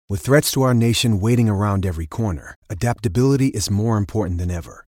With threats to our nation waiting around every corner, adaptability is more important than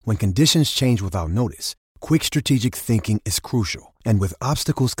ever. When conditions change without notice, quick strategic thinking is crucial. And with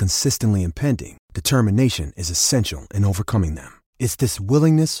obstacles consistently impending, determination is essential in overcoming them. It's this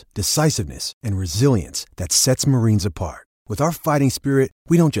willingness, decisiveness, and resilience that sets Marines apart. With our fighting spirit,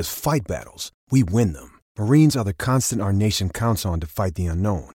 we don't just fight battles, we win them. Marines are the constant our nation counts on to fight the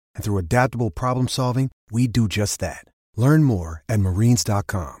unknown. And through adaptable problem solving, we do just that. Learn more at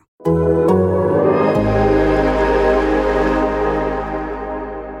marines.com.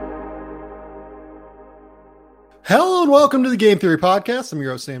 Hello and welcome to the Game Theory Podcast. I'm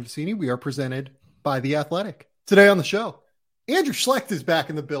your host, Sam Vecini. We are presented by The Athletic. Today on the show, Andrew Schlecht is back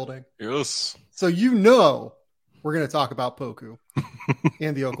in the building. Yes. So you know we're going to talk about Poku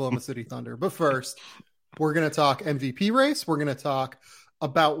and the Oklahoma City Thunder. But first, we're going to talk MVP race. We're going to talk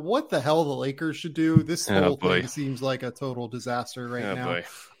about what the hell the Lakers should do. This whole thing seems like a total disaster right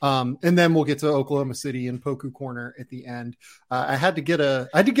now. And then we'll get to Oklahoma City and Poku Corner at the end. I had to get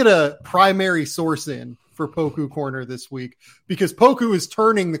a primary source in for Poku Corner this week because Poku is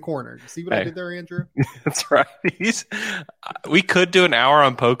turning the corner. You see what I did there, Andrew? That's right. We could do an hour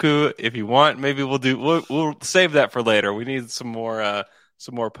on Poku if you want. Maybe we'll save that for later. We need some more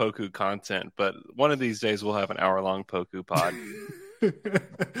Poku content, but one of these days we'll have an hour-long Poku pod.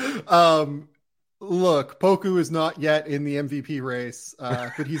 Look, Poku is not yet in the MVP race,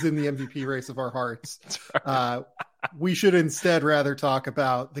 but he's in the MVP race of our hearts. Right. We should instead rather talk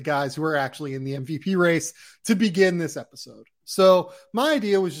about the guys who are actually in the MVP race to begin this episode. So my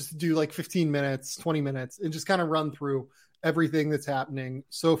idea was just to do like 15 minutes, 20 minutes, and just kind of run through everything that's happening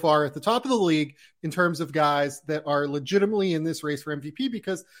so far at the top of the league in terms of guys that are legitimately in this race for MVP,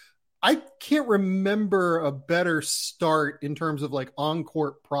 because I can't remember a better start in terms of like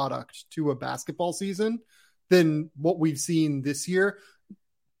on-court product to a basketball season than what we've seen this year.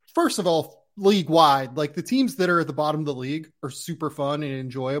 First of all, league-wide, like the teams that are at the bottom of the league are super fun and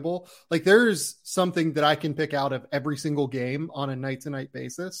enjoyable. Like there's something that I can pick out of every single game on a night-to-night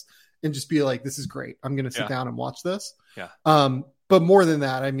basis and just be like, this is great. I'm going to sit down and watch this. Yeah. But more than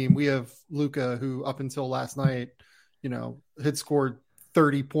that, I mean, we have Luka, who up until last night, had scored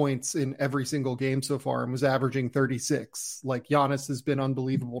 30 points in every single game so far and was averaging 36. Like Giannis has been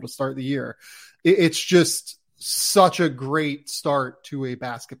unbelievable to start the year. It's just such a great start to a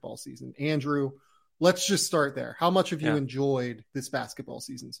basketball season. Andrew, let's just start there. How much have you enjoyed this basketball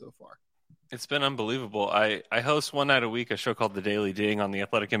season so far? It's been unbelievable. I host one night a week a show called The Daily Ding on the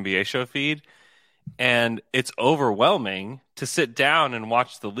Athletic NBA show feed, and it's overwhelming to sit down and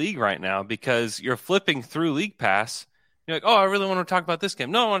watch the league right now because you're flipping through League Pass. You're like, oh, I really want to talk about this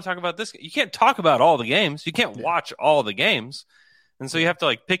game. No, I want to talk about this game. You can't talk about all the games. You can't watch all the games. And so you have to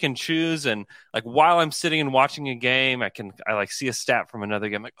like pick and choose. And like while I'm sitting and watching a game, I like see a stat from another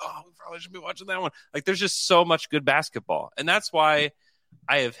game. Like, oh, we probably should be watching that one. Like there's just so much good basketball. And that's why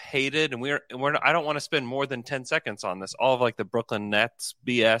I have hated, and I don't want to spend more than 10 seconds on this. All of like the Brooklyn Nets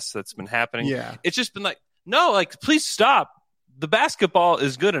BS that's been happening. Yeah. It's just been like, no, like please stop. The basketball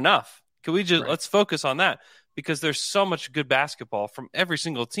is good enough. Can we just, let's focus on that. Because there's so much good basketball from every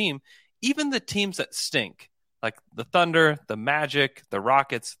single team, even the teams that stink, like the Thunder, the Magic, the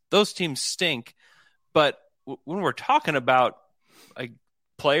Rockets, those teams stink. But when we're talking about like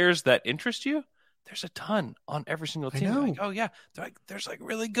players that interest you, there's a ton on every single team. Like, oh yeah, there's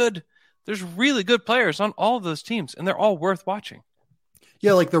really good players on all of those teams, and they're all worth watching.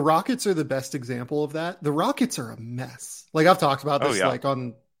 Yeah, like the Rockets are the best example of that. The Rockets are a mess. Like I've talked about this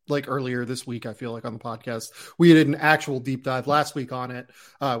like earlier this week, I feel like on the podcast, we did an actual deep dive last week on it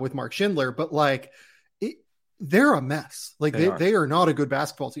with Mark Schindler, but like they're a mess. Like they are not a good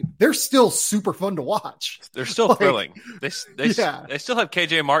basketball team. They're still super fun to watch. They're still thrilling. They still have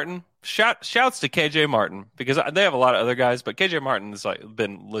KJ Martin. Shouts to KJ Martin because they have a lot of other guys, but KJ Martin has like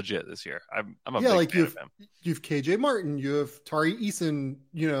been legit this year. I'm a big fan of him. You've KJ Martin, you have Tari Eason,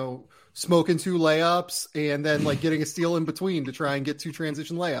 smoking 2 layups and then like getting a steal in between to try and get 2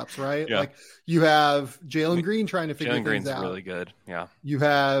 transition layups, right? Yeah. Like you have Jalen Green trying to figure things out. Really good. Yeah. You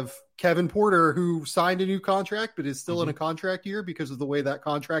have Kevin Porter, who signed a new contract, but is still in a contract year because of the way that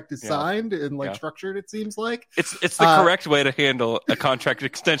contract is signed and structured. It seems like it's the correct way to handle a contract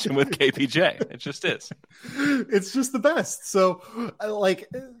extension with KPJ. It just is. It's just the best. So like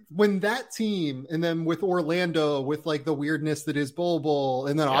when that team, and then with Orlando, with like the weirdness that is Bol,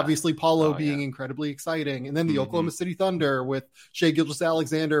 and then obviously Paulo being incredibly exciting, and then the Oklahoma City Thunder with Shai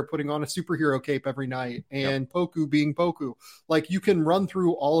Gilgeous-Alexander putting on a superhero cape every night, and Poku being Poku. Like you can run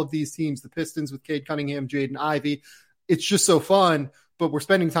through all of these teams, the Pistons with Cade Cunningham, Jaden Ivey. It's just so fun. but we're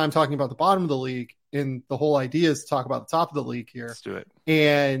spending time talking about the bottom of the league, and the whole idea is to talk about the top of the league here. Let's do it.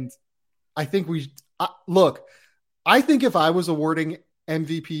 And I think look, I think if I was awarding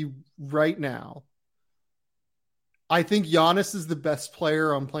MVP right now, I think Giannis is the best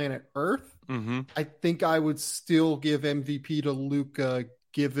player on planet Earth. Mm-hmm. I think I would still give MVP to Luka,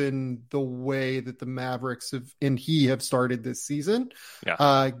 given the way that the Mavericks have started this season.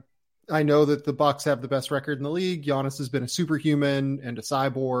 Yeah. I know that the Bucks have the best record in the league. Giannis has been a superhuman and a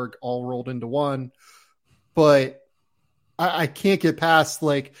cyborg all rolled into one, but I can't get past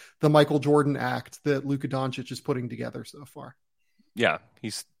like the Michael Jordan act that Luka Doncic is putting together so far. Yeah,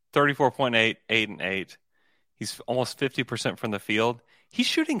 he's 34.8, 8-8. He's almost 50% from the field. He's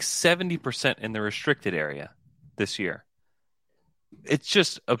shooting 70% in the restricted area this year. It's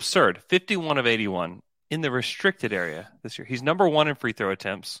just absurd. 51 of 81 in the restricted area this year. He's number one in free throw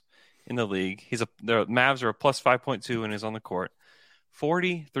attempts in the league. The Mavs are a plus 5.2 and is on the court.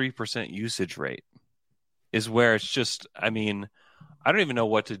 43% usage rate is where it's just, I mean, I don't even know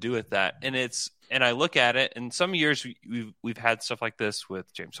what to do with that. And I look at it, and some years we've had stuff like this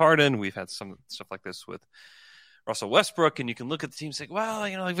with James Harden. We've had some stuff like this with Russell Westbrook, and you can look at the team and say, well,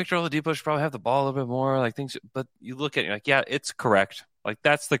 like Victor Oladipo should probably have the ball a little bit more, like things. But you look at it, you're like, yeah, it's correct. Like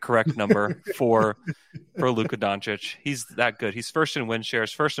that's the correct number for Luka Doncic. He's that good. He's first in win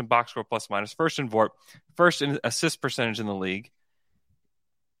shares, first in box score plus minus, first in VORP, first in assist percentage in the league.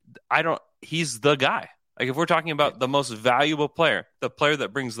 He's the guy. Like if we're talking about the most valuable player, the player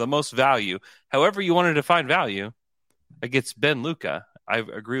that brings the most value, however you want to define value, like it's been Luka. I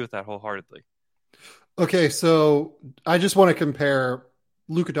agree with that wholeheartedly. Okay, so I just want to compare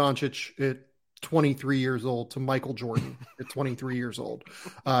Luka Doncic at 23 years old to Michael Jordan at 23 years old.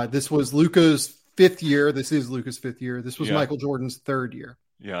 This was Luka's fifth year. This is Luka's fifth year. This was Michael Jordan's third year.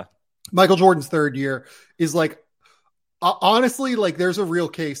 Yeah. Michael Jordan's third year is like, honestly, like there's a real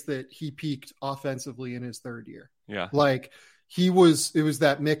case that he peaked offensively in his third year. Yeah. Like it was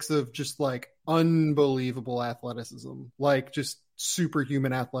that mix of just like unbelievable athleticism, like just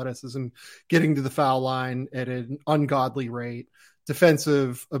superhuman athleticism, getting to the foul line at an ungodly rate,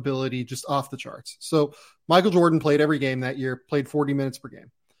 defensive ability just off the charts. So Michael Jordan played every game that year, played 40 minutes per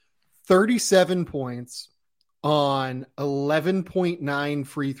game, 37 points on 11.9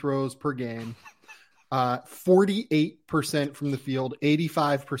 free throws per game, 48% from the field,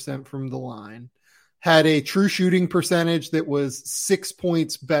 85% from the line, had a true shooting percentage that was 6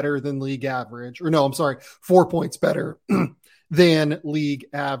 points better than league average, or no, I'm sorry, 4 points better than league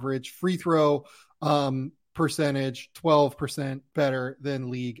average. Free throw percentage, 12% better than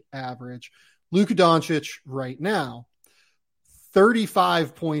league average. Luka Doncic right now,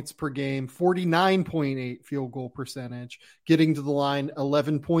 35 points per game, 49.8 field goal percentage, getting to the line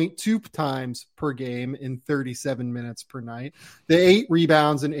 11.2 times per game in 37 minutes per night. The 8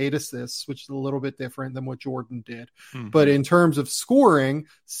 rebounds and 8 assists, which is a little bit different than what Jordan did. Mm-hmm. But in terms of scoring,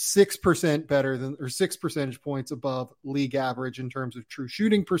 6% better than, or 6 percentage points above league average in terms of true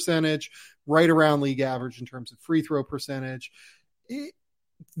shooting percentage, right around league average in terms of free throw percentage.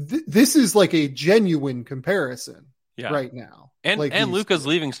 This is like a genuine comparison. Yeah. Right now. And Luka's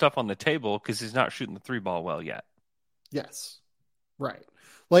leaving stuff on the table because he's not shooting the 3-ball well yet. Yes. Right.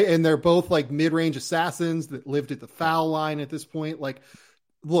 Like, and they're both like mid-range assassins that lived at the foul line at this point. Like,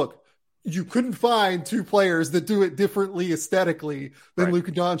 look, you couldn't find two players that do it differently aesthetically than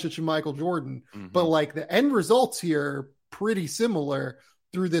Luka Doncic and Michael Jordan. Mm-hmm. But like the end results here are pretty similar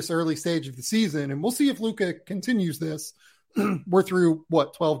through this early stage of the season. And we'll see if Luka continues this. We're through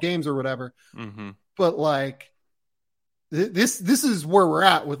 12 games or whatever. Mm-hmm. But like, This is where we're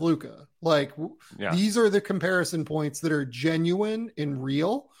at with Luka. Like these are the comparison points that are genuine and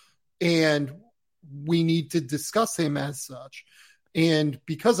real, and we need to discuss him as such. And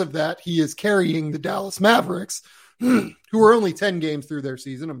because of that, he is carrying the Dallas Mavericks, who are only 10 games through their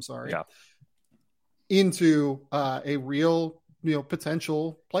season. I'm sorry, into a real,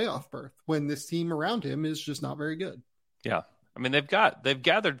 potential playoff berth when this team around him is just not very good. Yeah. I mean, they've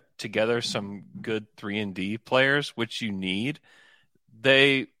gathered together some good 3-and-D players, which you need.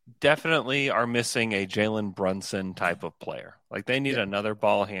 They definitely are missing a Jalen Brunson type of player. Like they need another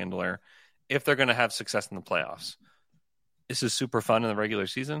ball handler if they're going to have success in the playoffs. This is super fun in the regular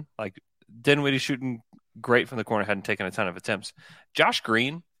season. Like Dinwiddie shooting great from the corner, hadn't taken a ton of attempts. Josh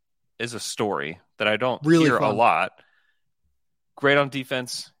Green is a story that I don't hear a lot. Great on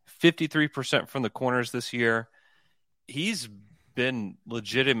defense, 53% from the corners this year. He's been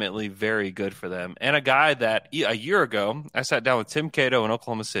legitimately very good for them. And a guy that a year ago, I sat down with Tim Cato in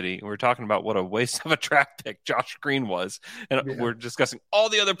Oklahoma City, and we were talking about what a waste of a draft pick Josh Green was. And we're discussing all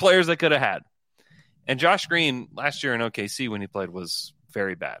the other players they could have had. And Josh Green last year in OKC when he played was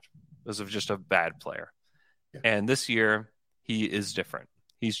very bad. Was just a bad player. Yeah. And this year he is different.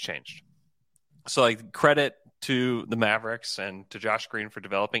 He's changed. So like credit to the Mavericks and to Josh Green for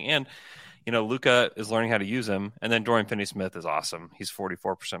developing. And, Luka is learning how to use him. And then Dorian Finney-Smith is awesome. He's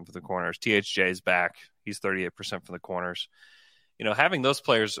 44% for the corners. THJ is back. He's 38% for the corners. Having those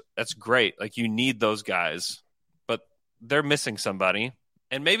players, that's great. Like you need those guys, but they're missing somebody.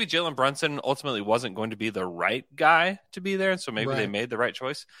 And maybe Jalen Brunson ultimately wasn't going to be the right guy to be there. And so maybe they made the right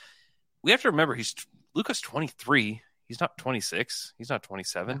choice. We have to remember Luka's 23. He's not 26. He's not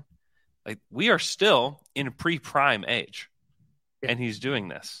 27. Like we are still in pre-prime age, and he's doing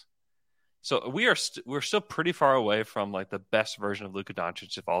this. So we're still pretty far away from like the best version of Luka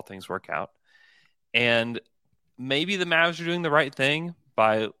Doncic if all things work out. And maybe the Mavs are doing the right thing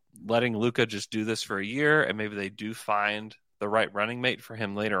by letting Luka just do this for a year, and maybe they do find the right running mate for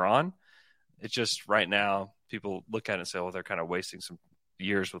him later on. It's just right now people look at it and say, well, they're kind of wasting some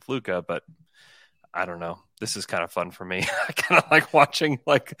years with Luka, but I don't know. This is kind of fun for me. I kind of like watching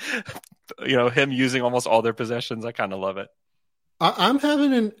him using almost all their possessions. I kind of love it. I'm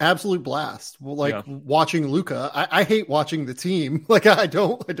having an absolute blast. Watching Luka. I hate watching the team. Like I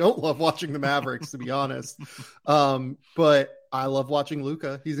don't love watching the Mavericks to be honest. But I love watching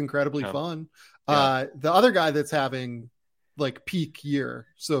Luka. He's incredibly fun. The other guy that's having like peak year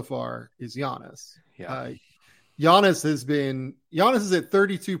so far is Giannis. Giannis is at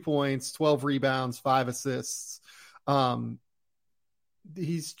 32 points, 12 rebounds, 5 assists.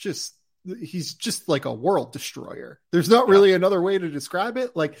 He's just like a world destroyer. There's not really another way to describe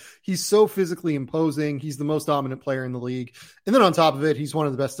it. Like he's so physically imposing. He's the most dominant player in the league. And then on top of it, he's one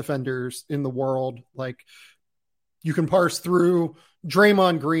of the best defenders in the world. Like you can parse through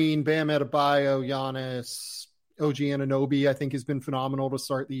Draymond Green, Bam Adebayo, Giannis, OG Anunoby, I think has been phenomenal to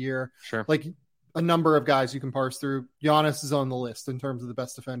start the year. Sure. Like a number of guys you can parse through. Giannis is on the list in terms of the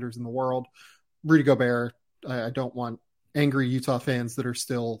best defenders in the world. Rudy Gobert. I don't want angry Utah fans that are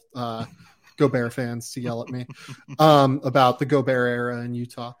still Gobert fans to yell at me about the Gobert era in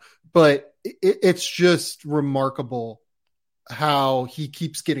Utah. But it's just remarkable how he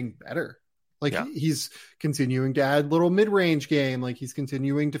keeps getting better. Like he's continuing to add little mid-range game. Like he's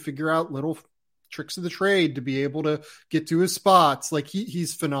continuing to figure out little tricks of the trade to be able to get to his spots. Like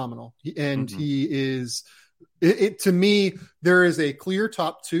he's phenomenal. He is to me, there is a clear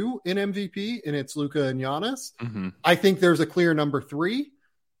top 2 in MVP, and it's Luka and Giannis. I think there's a clear number 3.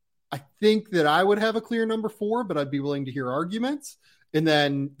 I think that I would have a clear number 4, but I'd be willing to hear arguments. And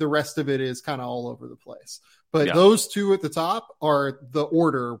then the rest of it is kind of all over the place. But those 2 at the top are the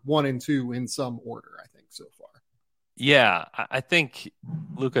order 1 and 2 in some order, I think, so far. Yeah, I think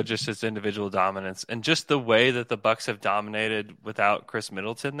Luka, just his individual dominance and just the way that the Bucks have dominated without Chris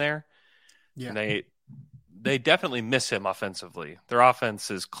Middleton there. Yeah. They definitely miss him offensively. Their offense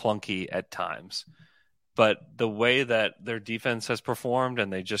is clunky at times, but the way that their defense has performed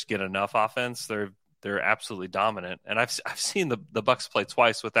and they just get enough offense, they're absolutely dominant. And I've seen the Bucks play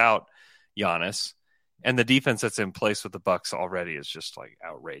twice without Giannis, and the defense that's in place with the Bucks already is just like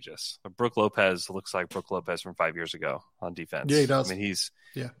outrageous. Brook Lopez looks like Brook Lopez from 5 years ago on defense. Yeah, he does. I mean,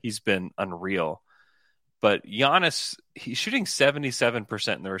 he's been unreal. But Giannis, he's shooting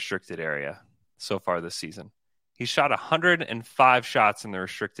 77% in the restricted area so far this season. He shot 105 shots in the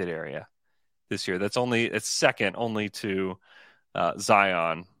restricted area this year. It's second only to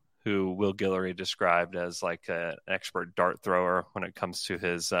Zion, who Will Guillory described as like an expert dart thrower when it comes to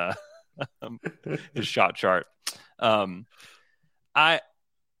his his shot chart. I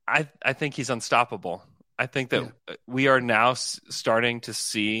think he's unstoppable. I think that we are now starting to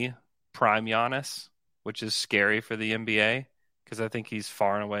see prime Giannis, which is scary for the NBA because I think he's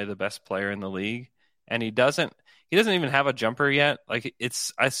far and away the best player in the league, and he doesn't even have a jumper yet. Like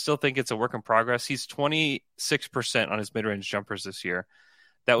I still think it's a work in progress. He's 26% on his mid-range jumpers this year.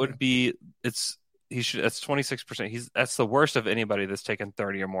 That would be that's 26%. That's the worst of anybody that's taken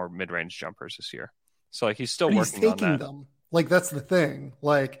 30 or more mid-range jumpers this year. So like he's still working on that. Them. Like that's the thing.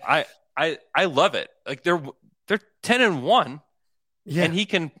 Like I love it. Like they're 10-1. Yeah.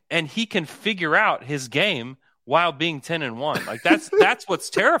 And he can figure out his game while being 10-1. Like that's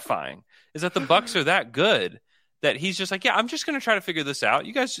what's terrifying is that the Bucks are that good that he's just like, yeah, I'm just going to try to figure this out.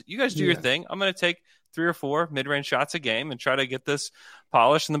 You guys do your thing. I'm going to take 3 or 4 mid-range shots a game and try to get this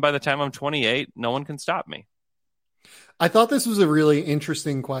polished. And then by the time I'm 28, no one can stop me. I thought this was a really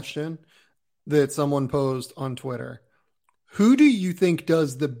interesting question that someone posed on Twitter. Who do you think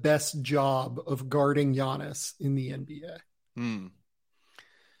does the best job of guarding Giannis in the NBA?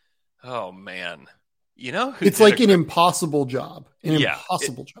 Oh man. You know, it's like an impossible job.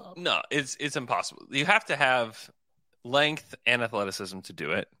 Impossible job. No, it's impossible. You have to have length and athleticism to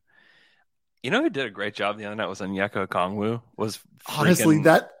do it. You know who did a great job the other night was Onyeka Okongwu. Was honestly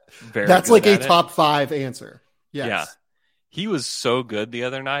that's like a top 5 answer. Yes. Yeah. He was so good the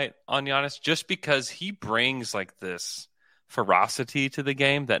other night on Giannis just because he brings like this ferocity to the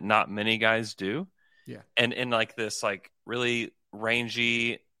game that not many guys do. Yeah. And in like this like really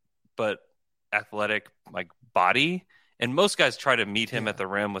rangy but athletic like body. And most guys try to meet him at the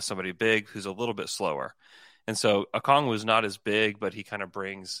rim with somebody big who's a little bit slower. And so Okongwu is not as big, but he kind of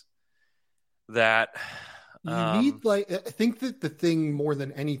brings that. You need I think that the thing more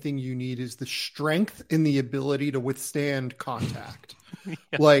than anything you need is the strength and the ability to withstand contact. Yeah.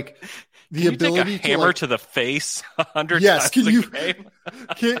 Like the can ability you take a hammer to the face 100 times can a you game?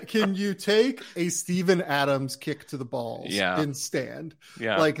 can you take a Steven Adams kick to the balls and stand?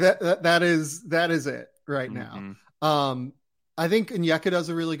 Yeah. Like that is it right now. I think Onyeka does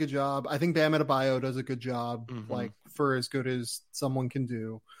a really good job. I think Bam Adebayo does a good job, like for as good as someone can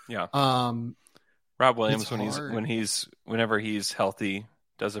do. Yeah. Rob Williams whenever he's healthy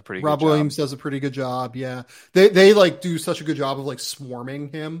does a pretty good job. Rob Williams does a pretty good job. Yeah. They like do such a good job of like swarming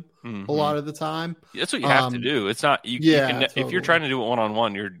him a lot of the time. That's what you have to do. It's not you can, totally. If you're trying to do it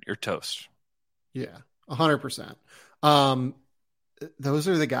one-on-one, you're toast. Yeah. 100%. Those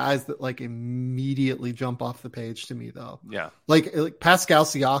are the guys that like immediately jump off the page to me though. Yeah. Like Pascal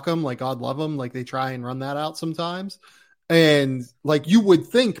Siakam, like God love him. Like they try and run that out sometimes. And like you would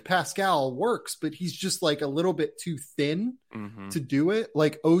think Pascal works, but he's just like a little bit too thin to do it.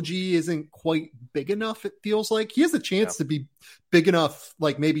 Like OG isn't quite big enough. It feels like he has a chance to be big enough,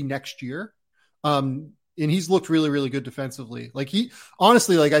 like maybe next year. And he's looked really, really good defensively. Like he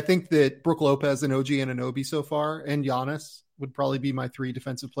honestly, like I think that Brook Lopez and OG Anunoby so far and Giannis would probably be my 3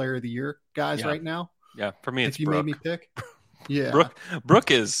 defensive player of the year guys right now. Yeah. For me, it's if you Brook. made me pick. Yeah. Brook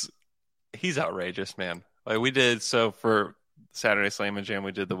he's outrageous, man. Like we did for Saturday Slam and Jam,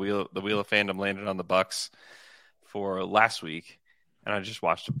 we did the wheel of fandom landed on the Bucks for last week, and I just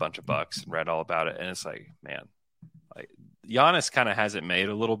watched a bunch of Bucks and read all about it, and it's like, man, like Giannis kind of has it made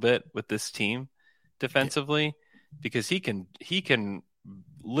a little bit with this team defensively because he can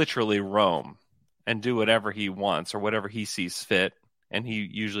literally roam and do whatever he wants or whatever he sees fit, and he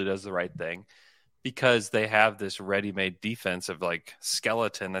usually does the right thing because they have this ready-made defensive like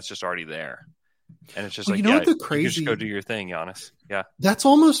skeleton that's just already there. And it's just like, what the crazy, you just go do your thing, Giannis. Yeah. That's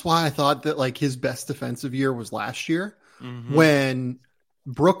almost why I thought that like his best defensive year was last year when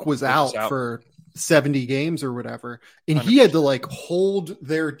Brook was out for 70 games or whatever. And 100%. He had to like hold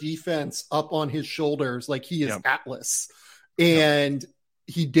their defense up on his shoulders. Like he is Atlas and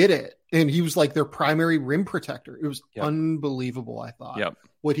he did it. And he was like their primary rim protector. It was unbelievable. I thought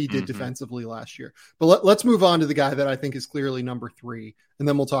what he did defensively last year, but let's move on to the guy that I think is clearly number 3. And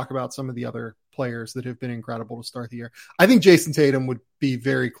then we'll talk about some of the other players that have been incredible to start the year. I think Jason Tatum would be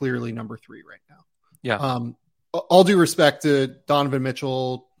very clearly number 3 right now. Yeah. All due respect to Donovan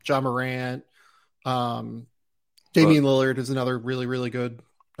Mitchell, Ja Morant, Damian Lillard is another really, really good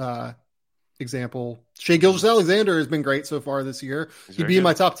example. Shai Gilgeous-Alexander has been great so far this year. He'd be in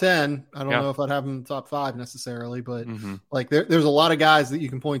my top 10. I don't know if I'd have him in top 5 necessarily, but like there's a lot of guys that you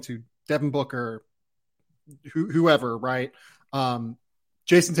can point to. Devin Booker, whoever, right?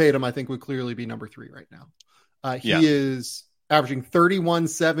 Jason Tatum, I think, would clearly be number 3 right now. He is averaging 31,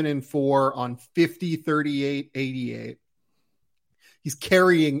 7, and 4 on 50, 38, 88. He's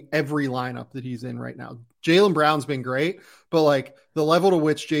carrying every lineup that he's in right now. Jaylen Brown's been great, but like the level to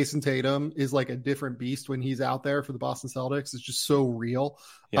which Jason Tatum is like a different beast when he's out there for the Boston Celtics is just so real.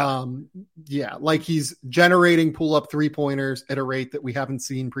 Like he's generating pull-up 3-pointers at a rate that we haven't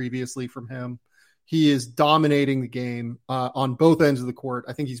seen previously from him. He is dominating the game on both ends of the court.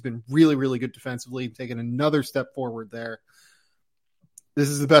 I think he's been really, really good defensively, taking another step forward there. This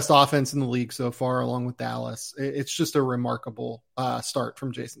is the best offense in the league so far, along with Dallas. It's just a remarkable start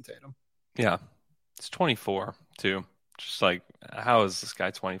from Jason Tatum. Yeah. It's 24, too. Just like, how is this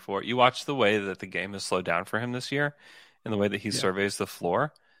guy 24? You watch the way that the game has slowed down for him this year and the way that he surveys the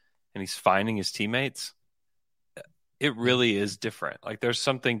floor and he's finding his teammates. It really is different. Like, there's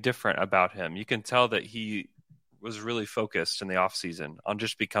something different about him. You can tell that he was really focused in the offseason on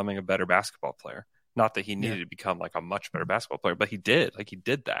just becoming a better basketball player. Not that he needed to become like a much better basketball player, but he did. Like he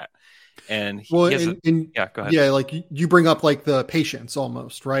did that. And go ahead. Yeah, like you bring up like the patience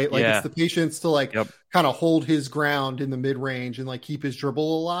almost, right? Like it's the patience to like kind of hold his ground in the mid range and like keep his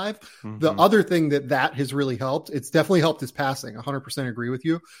dribble alive. The other thing that has really helped, it's definitely helped his passing. 100% agree with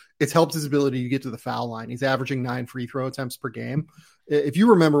you. It's helped his ability to get to the foul line. He's averaging 9 free throw attempts per game. if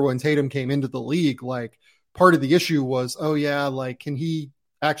you remember when Tatum came into the league, like part of the issue was, oh yeah, like can he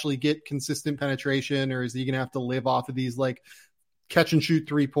actually get consistent penetration, or is he going to have to live off of these like catch and shoot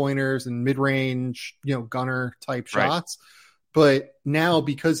 3-pointers and mid-range, gunner type shots? But now,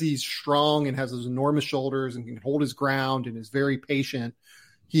 because he's strong and has those enormous shoulders and can hold his ground and is very patient,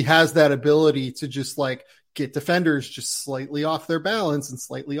 he has that ability to just like get defenders just slightly off their balance and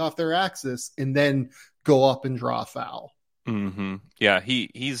slightly off their axis and then go up and draw a foul. Mm-hmm. Yeah,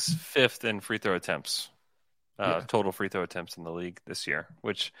 he's 5th in free throw attempts, total free throw attempts in the league this year,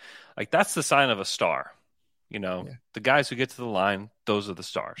 which like that's the sign of a star. The guys who get to the line, those are the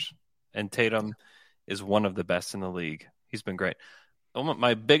stars. And Tatum is one of the best in the league. He's been great.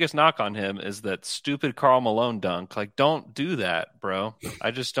 My biggest knock on him is that stupid Karl Malone dunk. Like, don't do that, bro.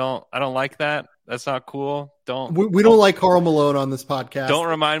 I don't like that. That's not cool. We don't like Karl Malone on this podcast. Don't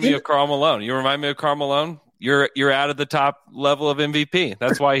remind me of Karl Malone. You remind me of Karl Malone, you're out of the top level of MVP.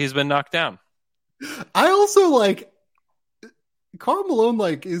 That's why he's been knocked down. I also like Karl Malone.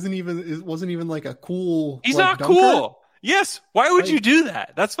 Like, wasn't even like a cool. He's like, not dunker. Cool. Yes. Why would you do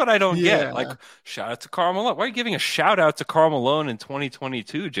that? That's what I don't get. Like, shout out to Karl Malone. Why are you giving a shout out to Karl Malone in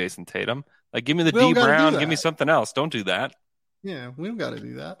 2022, Jason Tatum? Like, give me the D Brown. Give me something else. Don't do that. Yeah, we don't got to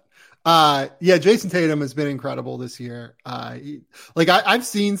do that. Jason Tatum has been incredible this year. I've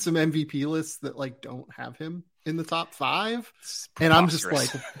seen some MVP lists that like don't have him in the top 5, and I'm just like,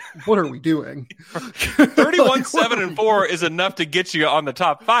 what are we doing? 31, 7, and 4 is enough to get you on the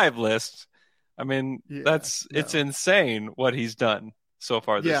top 5 list. I mean, it's insane what he's done so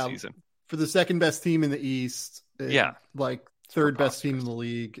far this season. For the second best team in the East, like third best team in the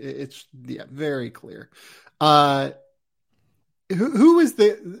league, it's very clear. Who is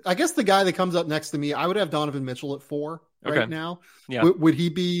I guess the guy that comes up next to me, I would have Donovan Mitchell at 4 right now. Yeah. Would he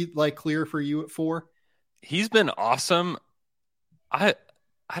be like clear for you at 4? He's been awesome. I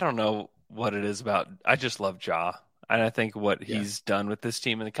don't know what it is about. I just love Ja. And I think what he's done with this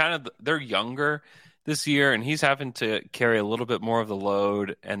team, and they're younger this year, and he's having to carry a little bit more of the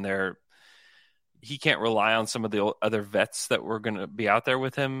load, and he can't rely on some of the other vets that were going to be out there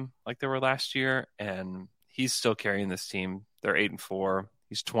with him like they were last year, and he's still carrying this team. They're 8-4.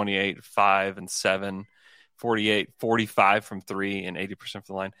 He's 28, 5 and 7, 48, 45 from 3, and 80% from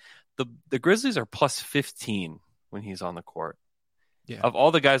the line. The Grizzlies are plus 15 when he's on the court. Yeah. Of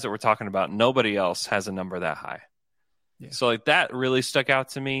all the guys that we're talking about, nobody else has a number that high. Yeah. So like that really stuck out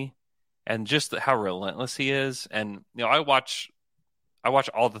to me, and just how relentless he is. And I watch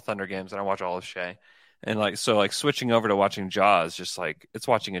all the Thunder games, and I watch all of Shea, and like switching over to watching Ja is just like it's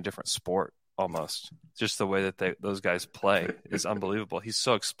watching a different sport almost. Just the way that those guys play is unbelievable. He's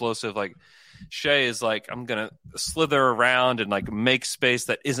so explosive. Like Shea is like, I'm gonna slither around and like make space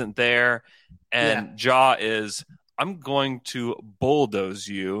that isn't there, and Ja is, I'm going to bulldoze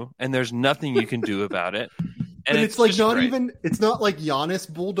you, and there's nothing you can do about it. And it's like it's not like Giannis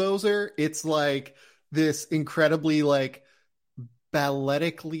bulldozer. It's like this incredibly like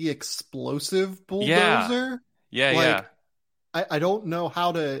balletically explosive bulldozer. Yeah. I don't know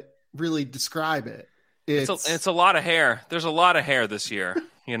how to really describe it. It's a lot of hair. There's a lot of hair this year,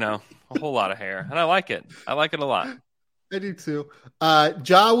 a whole lot of hair. And I like it. I like it a lot. I do too.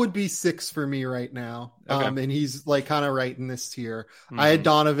 Ja would be 6 for me right now. Okay. And he's like kind of right in this tier. Mm-hmm. I had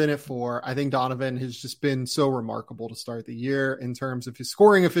Donovan at 4. I think Donovan has just been so remarkable to start the year in terms of his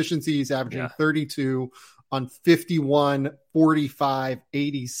scoring efficiency. He's averaging 32 on 51, 45,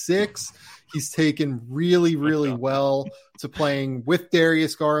 86. He's taken really, really well to playing with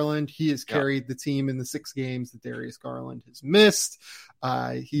Darius Garland. He has carried the team in the 6 games that Darius Garland has missed.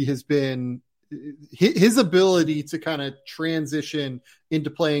 He has been his ability to kind of transition into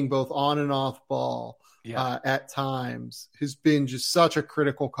playing both on and off ball at times has been just such a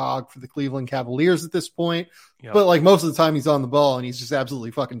critical cog for the Cleveland Cavaliers at this point. Yep. But like most of the time he's on the ball and he's just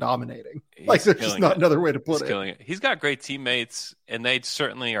absolutely fucking dominating. There's just not another way to put it. He's got great teammates, and they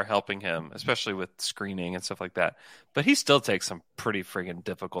certainly are helping him, especially with screening and stuff like that. But he still takes some pretty friggin'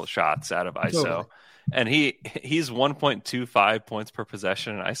 difficult shots out of ISO. Totally. And he's 1.25 points per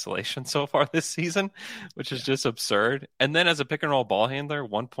possession in isolation so far this season, which is just absurd. And then as a pick and roll ball handler,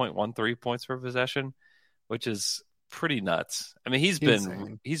 1.13 points per possession, which is pretty nuts. I mean,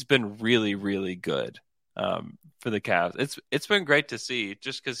 he's been really, really good for the Cavs. It's been great to see,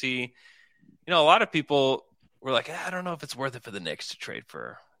 just because he, a lot of people were like, I don't know if it's worth it for the Knicks to trade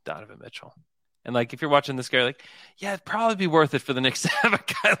for Donovan Mitchell. And like, if you're watching this guy, like, it'd probably be worth it for the Knicks to have a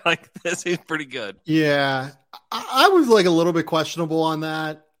guy like this. He's pretty good. Yeah, I was like a little bit questionable on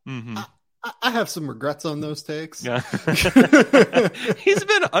that. Mm-hmm. I have some regrets on those takes. Yeah, he's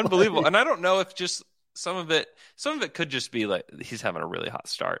been unbelievable, and I don't know if just some of it could just be like he's having a really hot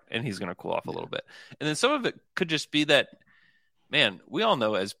start and he's going to cool off a little bit. And then some of it could just be that, man, we all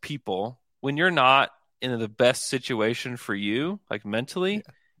know as people, when you're not in the best situation for you, like mentally,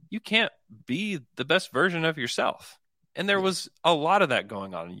 you can't be the best version of yourself. And there was a lot of that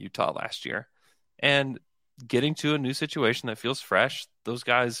going on in Utah last year. And getting to a new situation that feels fresh, those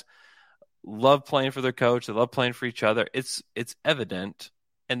guys love playing for their coach. They love playing for each other. It's evident.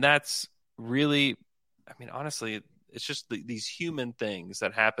 And that's really, I mean, honestly, it's just these human things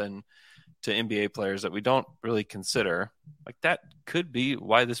that happen to NBA players that we don't really consider. Like that could be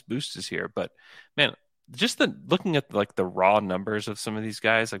why this boost is here. But man, just looking at like the raw numbers of some of these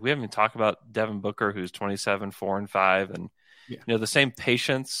guys, like we haven't even talked about Devin Booker, who's 27, 4 and 5. And, you know, the same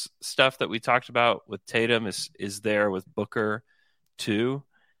patience stuff that we talked about with Tatum is there with Booker too.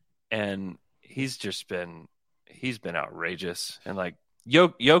 And he's been outrageous. And like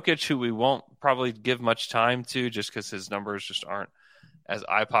Jokic, who we won't probably give much time to just because his numbers just aren't as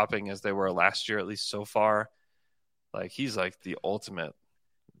eye-popping as they were last year, at least so far. Like he's like the ultimate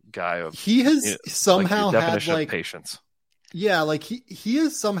guy of somehow like had like patience. Yeah, like he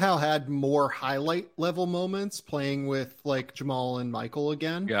has somehow had more highlight level moments playing with like Jamal and Michael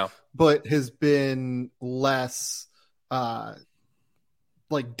again. Yeah. But has been less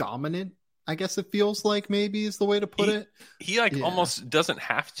like dominant, I guess it feels like, maybe is the way to put it. He almost doesn't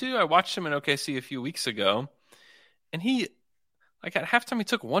have to. I watched him in OKC a few weeks ago, and he like at halftime he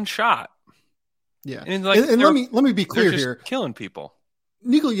took one shot. Yeah. And like and let me be clear here. Killing people.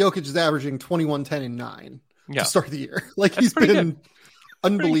 Nikola Jokic is averaging 21, 10, and 9 to start the year. Like That's he's been good.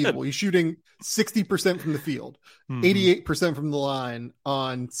 unbelievable. He's shooting 60% from the field, 88% from the line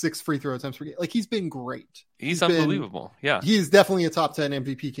on 6 free throw attempts per game. Like he's been great. He's unbelievable. He is definitely a top 10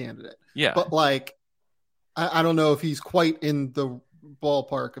 MVP candidate. Yeah. But like, I don't know if he's quite in the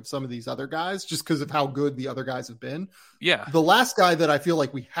ballpark of some of these other guys just because of how good the other guys have been. Yeah. The last guy that I feel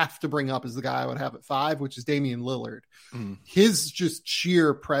like we have to bring up is the guy I would have at 5, which is Damian Lillard. His just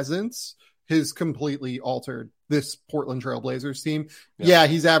sheer presence has completely altered this Portland Trail Blazers team. Yeah,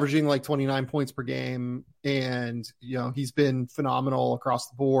 he's averaging like 29 points per game, and you know he's been phenomenal across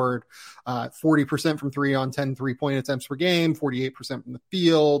the board. 40% from 3 on 10 3-point attempts per game, 48% from the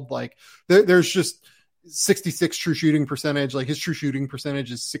field. Like there's just 66 true shooting percentage. Like his true shooting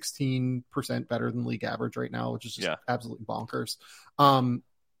percentage is 16% better than league average right now, which is just absolutely bonkers.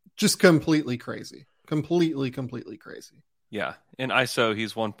 Just completely crazy. Completely crazy. Yeah. In ISO,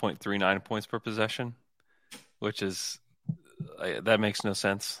 he's 1.39 points per possession, which is that makes no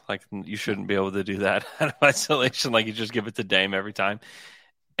sense. Like you shouldn't be able to do that out of isolation. Like you just give it to Dame every time.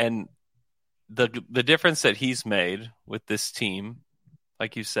 And the difference that he's made with this team,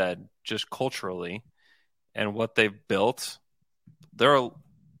 like you said, just culturally and what they've built, there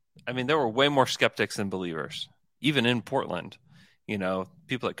were way more skeptics than believers, even in Portland. You know,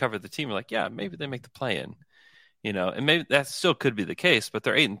 people that cover the team are like, yeah, maybe they make the play-in. You know, and maybe that still could be the case, but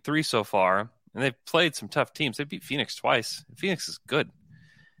they're 8-3 so far, and they've played some tough teams. They beat Phoenix twice. Phoenix is good.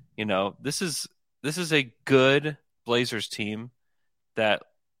 You know, this is a good Blazers team that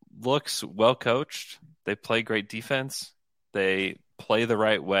looks well coached. They play great defense. They play the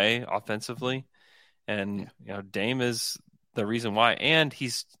right way offensively, and you know, Dame is the reason why. And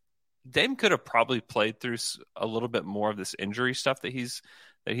Dame could have probably played through a little bit more of this injury stuff that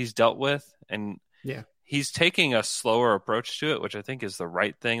he's dealt with, and he's taking a slower approach to it, which I think is the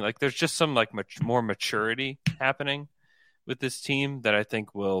right thing. Like there's just some like more maturity happening with this team that I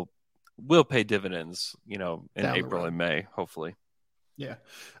think will pay dividends, you know, in April and May, hopefully. Yeah.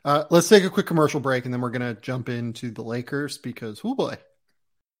 Let's take a quick commercial break and then we're going to jump into the Lakers because, oh boy.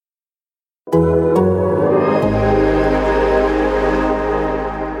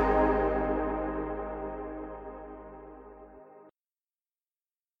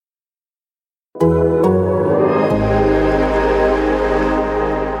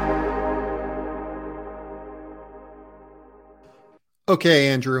 Okay,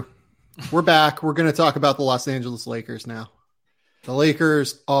 Andrew, we're back. We're going to talk about the Los Angeles Lakers now. The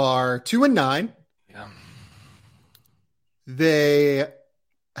Lakers are 2-9. Yeah. They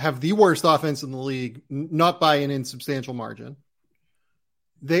have the worst offense in the league, not by an insubstantial margin.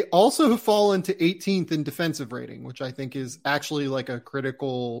 They also have fallen to 18th in defensive rating, which I think is actually like a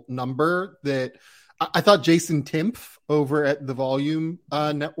critical number that I thought Jason Timpf over at the Volume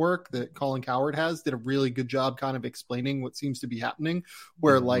Network that Colin Cowherd has did a really good job kind of explaining what seems to be happening,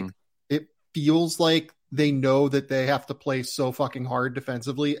 where like it feels like they know that they have to play so fucking hard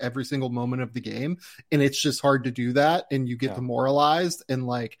defensively every single moment of the game. And it's just hard to do that. And you get demoralized. And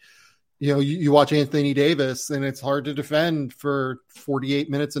like, you watch Anthony Davis and it's hard to defend for 48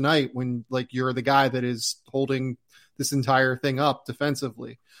 minutes a night when like you're the guy that is holding this entire thing up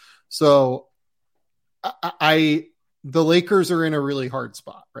defensively. So the Lakers are in a really hard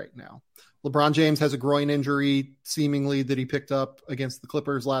spot right now. LeBron James has a groin injury seemingly that he picked up against the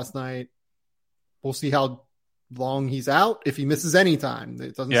Clippers last night. We'll see how long he's out. If he misses any time,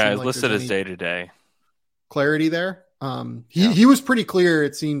 it doesn't seem like listed as day to day. Clarity there. He was pretty clear.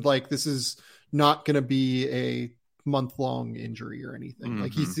 It seemed like this is not going to be a month-long injury or anything.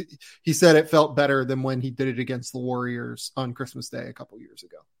 Like he said it felt better than when he did it against the Warriors on Christmas Day a couple years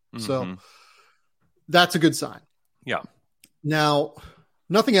ago. So that's a good sign. Yeah. Now,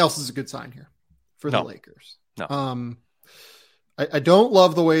 nothing else is a good sign here for the Lakers. No. I don't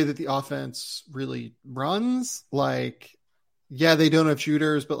love the way that the offense really runs. Like, yeah, they don't have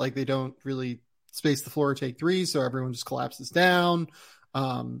shooters, but like they don't really space the floor or take threes, so everyone just collapses down.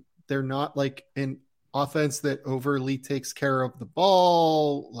 They're not like an offense that overly takes care of the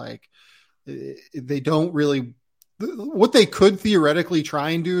ball. Like they don't really. What they could theoretically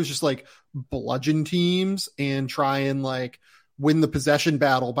try and do is just like bludgeon teams and try and like win the possession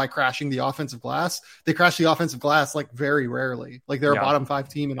battle by crashing the offensive glass. They crash the offensive glass like very rarely. Like they're a bottom 5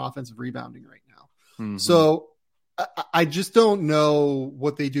 team in offensive rebounding right now. So I just don't know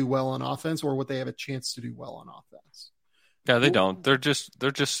what they do well on offense or what they have a chance to do well on offense. Yeah, they don't. They're just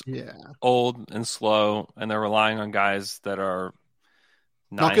old and slow, and they're relying on guys that are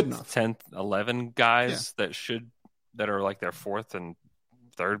 9th, 10th, 11 guys that are like their 4th and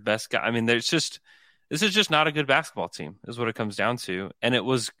 3rd best guy. I mean, this is just not a good basketball team, is what it comes down to. And it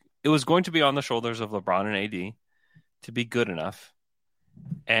was going to be on the shoulders of LeBron and AD to be good enough.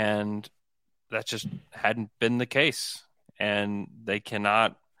 And that just hadn't been the case. And they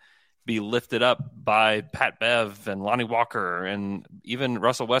cannot be lifted up by Pat Bev and Lonnie Walker and even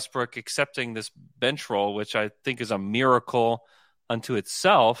Russell Westbrook accepting this bench role, which I think is a miracle unto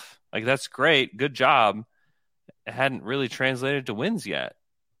itself. Like, that's great. Good job. It hadn't really translated to wins yet.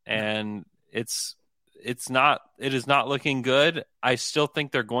 And it is not looking good. I still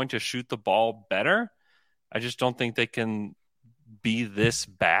think they're going to shoot the ball better. I just don't think they can be this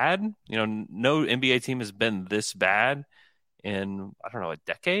bad. No NBA team has been this bad in, I don't know, a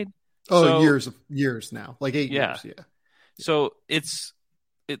decade. Years now, like 8 years. Yeah. So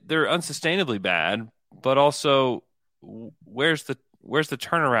they're unsustainably bad, but also where's the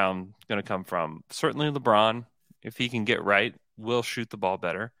turnaround going to come from? Certainly LeBron, if he can get right, will shoot the ball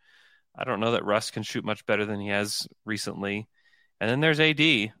better. I don't know that Russ can shoot much better than he has recently. And then there's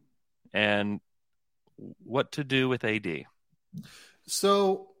AD, and what to do with AD.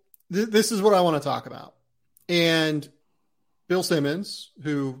 So this is what I want to talk about. And Bill Simmons,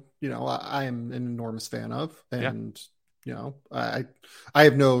 who, I am an enormous fan of, and, I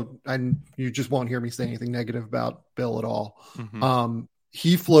have you just won't hear me say anything negative about Bill at all.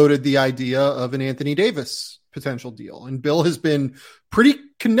 He floated the idea of an Anthony Davis potential deal. And Bill has been pretty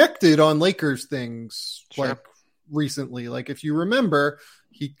connected on Lakers things like recently. Like, if you remember,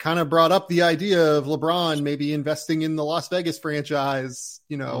 he kind of brought up the idea of LeBron maybe investing in the Las Vegas franchise,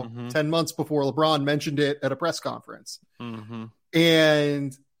 10 months before LeBron mentioned it at a press conference.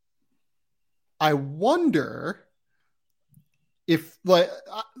 And I wonder if, like,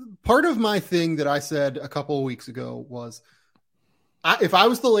 part of my thing that I said a couple of weeks ago was, if I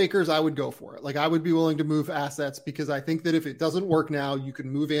was the Lakers, I would go for it. Like, I would be willing to move assets because I think that if it doesn't work now, you can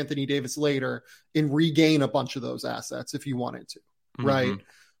move Anthony Davis later and regain a bunch of those assets if you wanted to, right?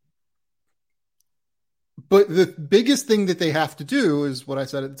 But the biggest thing that they have to do is what I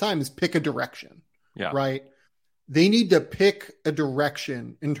said at the time is pick a direction, right? They need to pick a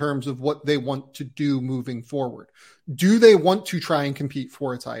direction in terms of what they want to do moving forward. Do they want to try and compete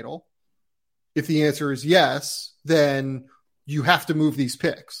for a title? If the answer is yes, then you have to move these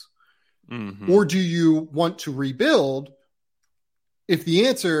picks. Or do you want to rebuild? If the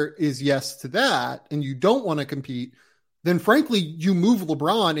answer is yes to that, and you don't want to compete, then frankly, you move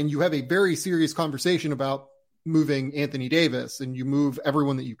LeBron and you have a very serious conversation about moving Anthony Davis, and you move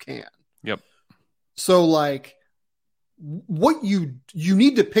everyone that you can. Yep. So, like, what you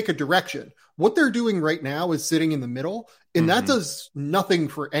need to pick a direction. What they're doing right now is sitting in the middle, and that does nothing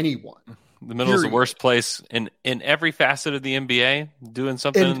for anyone. The middle is the worst place in every facet of the NBA. Doing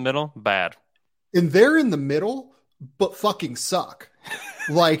something in the middle, bad. And they're in the middle, but fucking suck.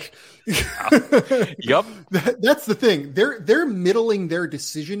 Like, yep. That's the thing. They're middling their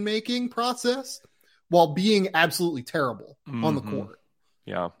decision-making process while being absolutely terrible on the court.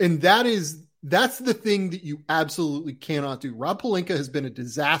 Yeah. And that's the thing that you absolutely cannot do. Rob Pelinka has been a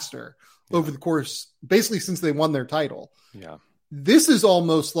disaster over the course, basically since they won their title. Yeah. This is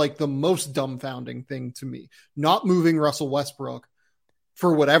almost like the most dumbfounding thing to me. Not moving Russell Westbrook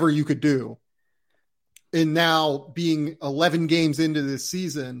for whatever you could do. And now being 11 games into this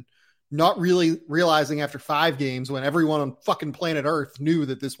season, not really realizing after 5 games when everyone on fucking planet Earth knew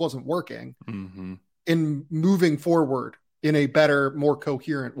that this wasn't working, and moving forward in a better, more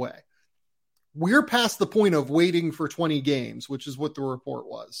coherent way. We're past the point of waiting for 20 games, which is what the report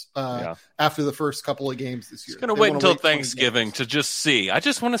was after the first couple of games this year. It's going to wait until Thanksgiving to just see. I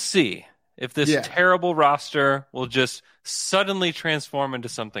just want to see if this terrible roster will just suddenly transform into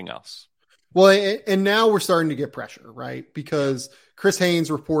something else. Well, and now we're starting to get pressure, right? Because Chris Haynes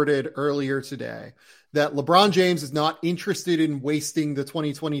reported earlier today that LeBron James is not interested in wasting the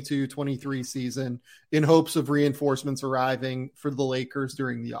 2022-23 season in hopes of reinforcements arriving for the Lakers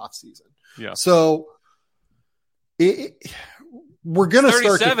during the offseason. Yeah. So we're going to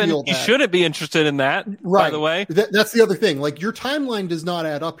start to feel that. He shouldn't be interested in that, right. By the way. That's the other thing. Like, your timeline does not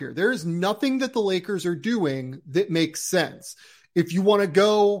add up here. There is nothing that the Lakers are doing that makes sense. If you want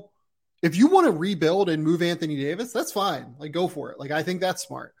to rebuild and move Anthony Davis, that's fine. Like, go for it. Like, I think that's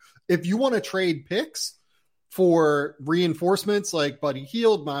smart. If you want to trade picks for reinforcements like Buddy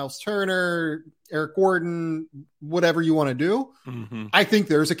Hield, Miles Turner, Eric Gordon, whatever you want to do, I think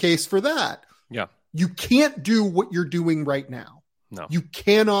there's a case for that. Yeah. You can't do what you're doing right now. No. You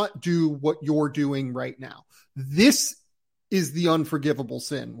cannot do what you're doing right now. This is the unforgivable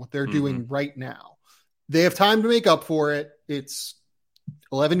sin, what they're doing right now. They have time to make up for it. It's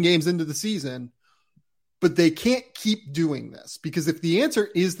 11 games into the season, but they can't keep doing this, because if the answer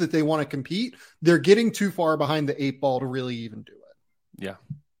is that they want to compete, they're getting too far behind the 8 ball to really even do it. Yeah.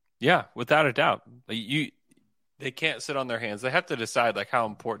 Yeah, without a doubt. They can't sit on their hands. They have to decide like how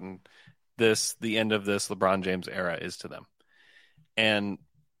important the end of this LeBron James era is to them. And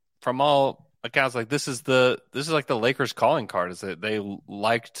from all accounts, like this is like the Lakers calling card, is that they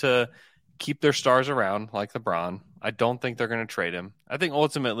like to keep their stars around like LeBron. I don't think they're going to trade him. I think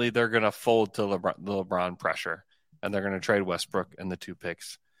ultimately they're going to fold to the LeBron pressure, and they're going to trade Westbrook and the 2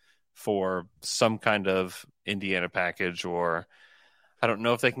 picks for some kind of Indiana package, or I don't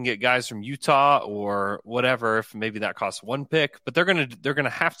know if they can get guys from Utah or whatever, if maybe that costs 1 pick, but they're going to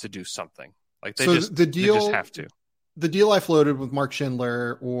have to do something. Like they just have to. The deal I floated with Mark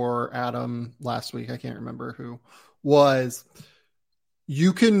Schindler or Adam last week, I can't remember who, was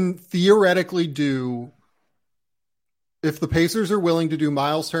you can theoretically do, if the Pacers are willing to do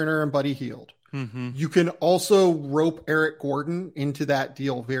Miles Turner and Buddy Hield, you can also rope Eric Gordon into that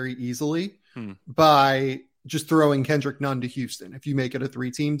deal very easily by just throwing Kendrick Nunn to Houston if you make it a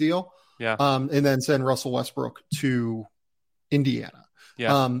 3-team deal. Yeah. And then send Russell Westbrook to Indiana.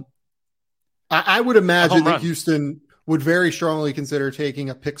 Yeah. I would imagine that Houston would very strongly consider taking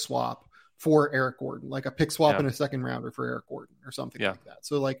a pick swap for Eric Gordon, like a pick swap and a second rounder for Eric Gordon or something like that.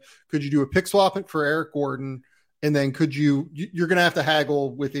 So like, could you do a pick swap for Eric Gordon? And then you're going to have to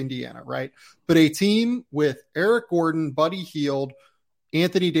haggle with Indiana, right? But a team with Eric Gordon, Buddy Hield,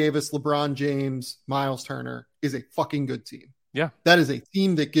 Anthony Davis, LeBron James, Miles Turner is a fucking good team. Yeah. That is a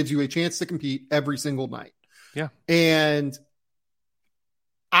team that gives you a chance to compete every single night. Yeah. And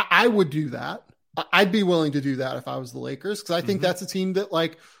I would do that. I'd be willing to do that if I was the Lakers, because I think that's a team that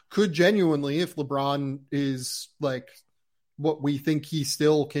like could genuinely, if LeBron is like what we think he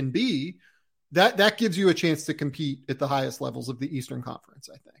still can be, that gives you a chance to compete at the highest levels of the Eastern Conference,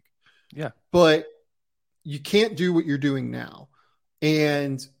 I think. Yeah. But you can't do what you're doing now.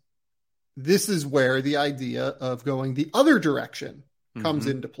 And this is where the idea of going the other direction comes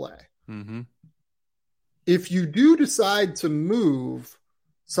into play. If you do decide to move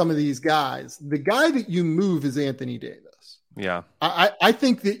some of these guys, the guy that you move is Anthony Davis. Yeah. I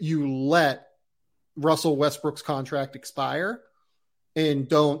think that you let Russell Westbrook's contract expire and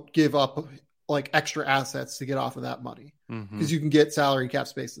don't give up like extra assets to get off of that money, because you can get salary cap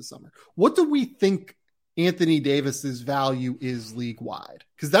space this summer. What do we think Anthony Davis's value is league wide?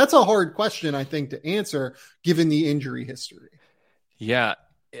 Because that's a hard question, I think, to answer given the injury history. Yeah.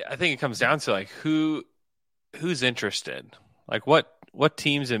 I think it comes down to like who's interested, like what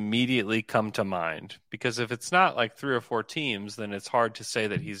teams immediately come to mind? Because if it's not like 3 or 4 teams, then it's hard to say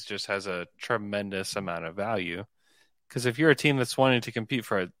that he's just has a tremendous amount of value. Because if you're a team that's wanting to compete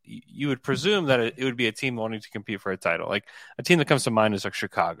you would presume that it would be a team wanting to compete for a title. Like a team that comes to mind is like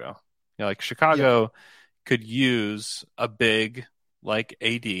Chicago. You know, like Chicago could use a big like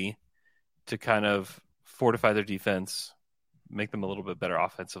AD to kind of fortify their defense, make them a little bit better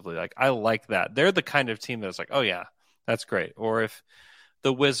offensively. Like I like that. They're the kind of team that's like, oh yeah, that's great. Or if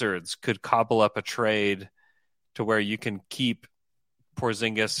the Wizards could cobble up a trade to where you can keep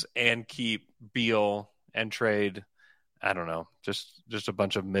Porzingis and keep Beal and trade I don't know, just a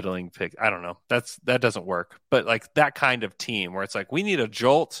bunch of middling picks. I don't know. That doesn't work. But like that kind of team where it's like we need a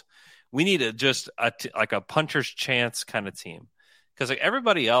jolt, we need like a puncher's chance kind of team. Because like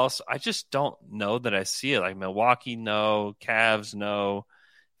everybody else, I just don't know that I see it. Like Milwaukee, no. Cavs, no.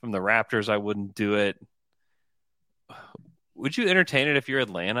 From the Raptors, I wouldn't do it. Would you entertain it if you're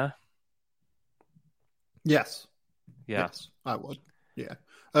Atlanta? Yes. Yeah. Yes, I would. Yeah.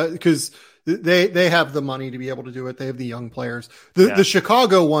 Because they have the money to be able to do it. They have the young players. The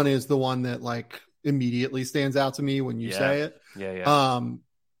Chicago one is the one that like immediately stands out to me when you say it. Yeah.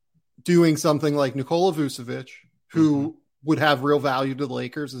 Doing something like Nikola Vucevic, who would have real value to the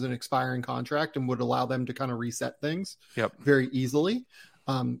Lakers as an expiring contract and would allow them to kind of reset things very easily.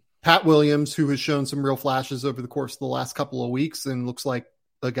 Pat Williams, who has shown some real flashes over the course of the last couple of weeks and looks like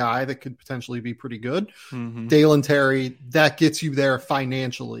a guy that could potentially be pretty good. Dalen Terry, that gets you there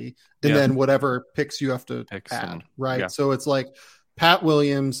financially, and then whatever picks you have to add, right? So it's like Pat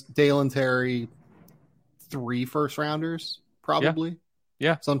Williams, Dalen Terry, 3 first rounders, probably.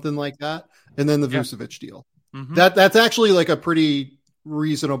 Yeah. Something like that. And then the Vucevic deal. That's actually like a pretty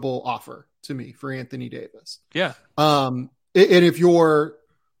reasonable offer to me for Anthony Davis. Yeah. And if you're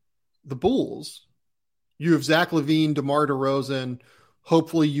the Bulls, you have Zach LaVine, DeMar DeRozan.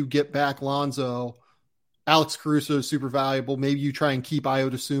 Hopefully you get back Lonzo. Alex Caruso is super valuable. Maybe you try and keep Ayo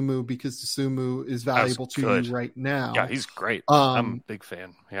Dosunmu because Dosunmu is valuable to you right now. Yeah, he's great. I'm a big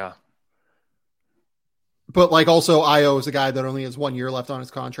fan. Yeah. But like also Ayo is a guy that only has 1 year left on his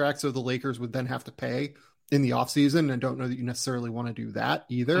contract. So the Lakers would then have to pay in the offseason. And don't know that you necessarily want to do that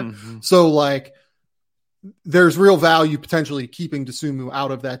either. So like there's real value potentially keeping Dosunmu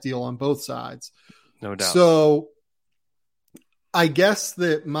out of that deal on both sides. No doubt. So I guess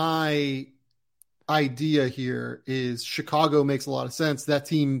that my idea here is Chicago makes a lot of sense. That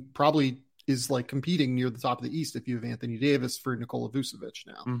team probably is like competing near the top of the East if you have Anthony Davis for Nikola Vucevic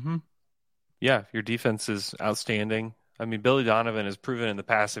now. Yeah, your defense is outstanding. I mean, Billy Donovan has proven in the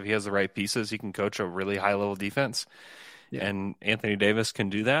past if he has the right pieces, he can coach a really high-level defense. And Anthony Davis can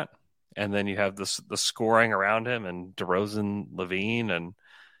do that. And then you have the scoring around him and DeRozan, LaVine, and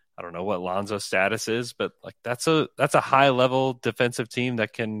I don't know what Lonzo's status is, but like that's a high-level defensive team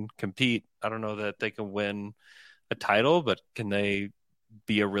that can compete. I don't know that they can win a title, but can they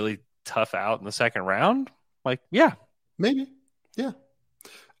be a really tough out in the second round? Like, yeah. Maybe. Yeah.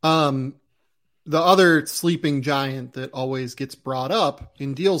 The other sleeping giant that always gets brought up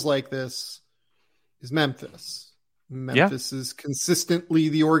in deals like this is Memphis. Memphis is consistently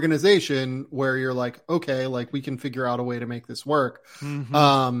the organization where you're like, okay, like we can figure out a way to make this work.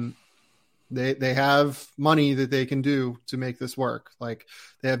 They have money that they can do to make this work. Like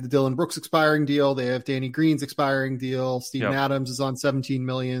they have the Dylan Brooks expiring deal. They have Danny Green's expiring deal. Steven Adams is on $17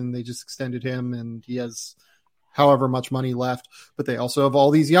 million. They just extended him and he has however much money left, but they also have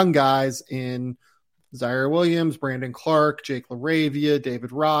all these young guys in Zaire Williams, Brandon Clark, Jake LaRavia,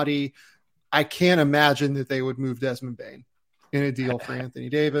 David Roddy. I can't imagine that they would move Desmond Bane in a deal for Anthony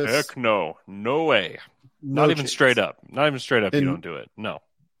Davis. Heck no. No way. Not even straight up. Not even straight up. You don't do it. No.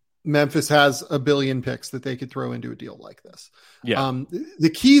 Memphis has a billion picks that they could throw into a deal like this. Yeah. The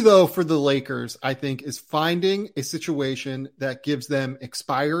key though for the Lakers, I think, is finding a situation that gives them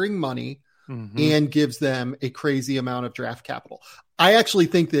expiring money and gives them a crazy amount of draft capital. I actually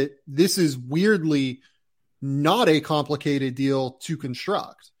think that this is weirdly not a complicated deal to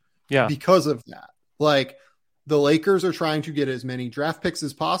construct. Because of that. Like the Lakers are trying to get as many draft picks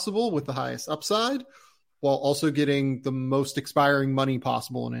as possible with the highest upside while also getting the most expiring money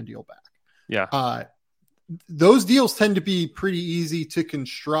possible in a deal back. Those deals tend to be pretty easy to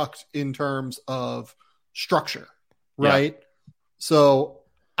construct in terms of structure, right? So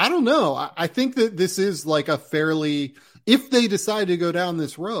I don't know. I think that this is like a fairly, if they decide to go down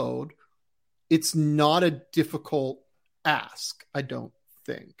this road, it's not a difficult ask, I don't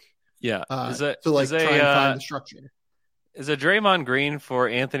think. Yeah. Try and find the structure. Is a Draymond Green for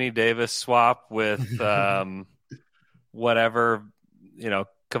Anthony Davis swap with whatever,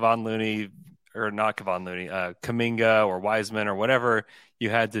 Kevon Looney or not Kevon Looney, Kuminga or Wiseman or whatever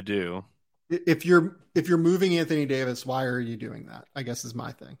you had to do. If you're moving Anthony Davis, why are you doing that? I guess is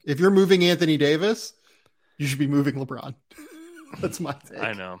my thing. If you're moving Anthony Davis, you should be moving LeBron. That's my take.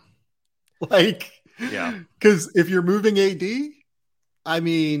 I know. Because if you're moving AD, I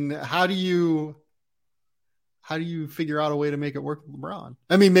mean, how do you figure out a way to make it work with LeBron?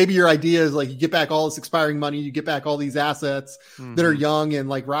 I mean, maybe your idea is like you get back all this expiring money, you get back all these assets that are young and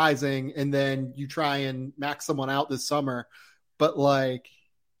like rising, and then you try and max someone out this summer. But like,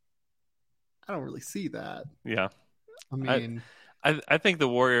 I don't really see that. Yeah. I mean, I think the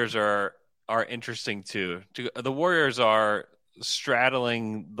Warriors are are interesting too. The Warriors are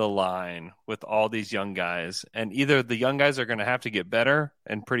straddling the line with all these young guys, and either the young guys are going to have to get better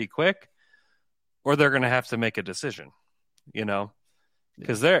and pretty quick, or they're going to have to make a decision,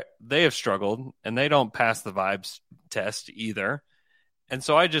 because they have struggled and they don't pass the vibes test either. And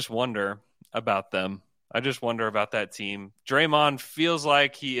so I just wonder about them. I just wonder about that team. Draymond feels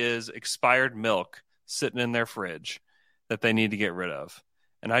like he is expired milk sitting in their fridge that they need to get rid of.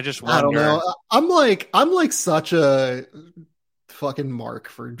 And I just wonder. I don't know. I'm like such a fucking mark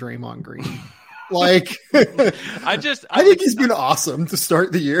for Draymond Green. Like, I think he's been awesome to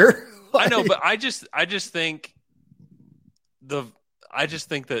start the year. I know, but I just think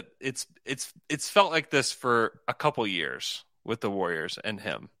that it's felt like this for a couple years with the Warriors and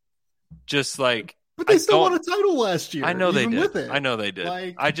him. Just like, but they still won a title last year. I know they did. With it. I know they did.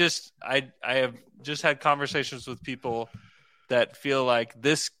 Like, I have just had conversations with people that feel like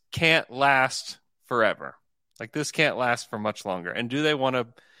this can't last forever. Like, this can't last for much longer. And do they want to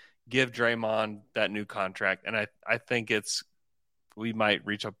give Draymond that new contract? And I think we might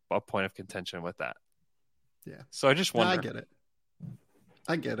reach a point of contention with that. Yeah. So I just wonder.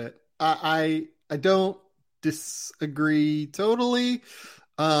 I get it. I don't disagree totally.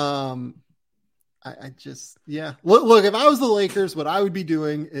 I just, yeah. Look, if I was the Lakers, what I would be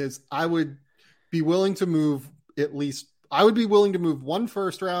doing is I would be willing to move one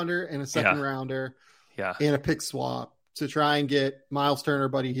first rounder and a second rounder and a pick swap to try and get Miles Turner,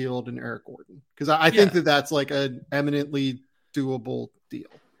 Buddy Hield, and Eric Gordon. Because I think that's like an eminently doable deal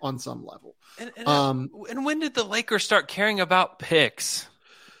on some level. And when did the Lakers start caring about picks?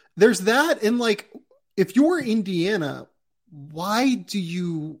 There's that. And like, if you're Indiana, why do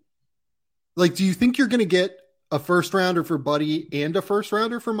you think you're going to get a first rounder for Buddy and a first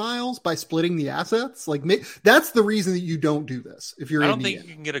rounder for Miles by splitting the assets? Like, that's the reason that you don't do this. If you're, I don't think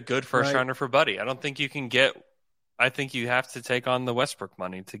you can get a good first rounder for Buddy. I don't think you can get. I think you have to take on the Westbrook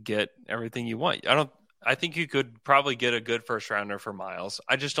money to get everything you want. I think you could probably get a good first rounder for Miles.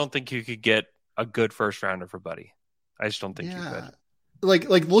 I just don't think you could get a good first rounder for Buddy. I just don't think you could.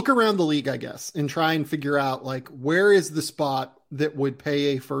 Like look around the league, I guess, and try and figure out like where is the spot that would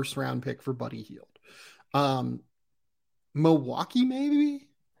pay a first round pick for Buddy Hield. Milwaukee, maybe.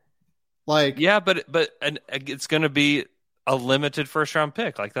 Like, yeah, but it's going to be a limited first round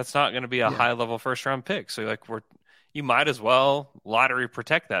pick. Like, that's not going to be a high level first round pick. So like you might as well lottery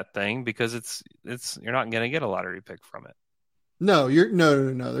protect that thing because it's you're not going to get a lottery pick from it. No,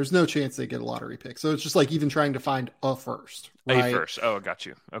 no. There's no chance they get a lottery pick. So it's just like even trying to find a first. Right? A first. Oh, I got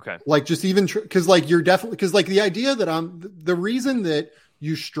you. Okay. Like just even because like you're definitely because like the idea that the reason that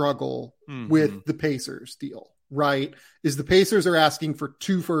you struggle with the Pacers deal, right, is the Pacers are asking for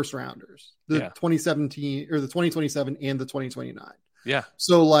 2 first rounders, the 2017 or the 2027 and the 2029. Yeah.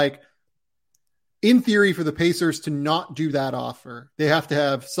 So like, in theory, for the Pacers to not do that offer, they have to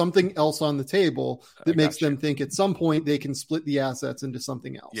have something else on the table that makes them think at some point they can split the assets into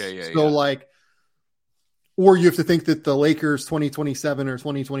something else. So like, or you have to think that the Lakers 2027 or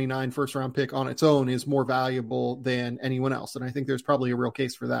 2029 first round pick on its own is more valuable than anyone else. And I think there's probably a real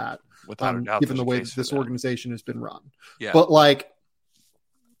case for that, without a doubt, given the way that this organization has been run. Yeah. But like,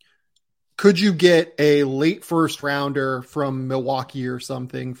 could you get a late first rounder from Milwaukee or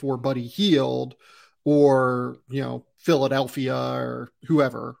something for Buddy Hield or, Philadelphia or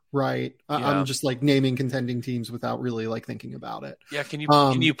whoever, right? I'm just like naming contending teams without really like thinking about it. Yeah.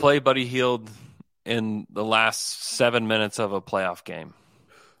 Can you play Buddy Hield in the last 7 minutes of a playoff game?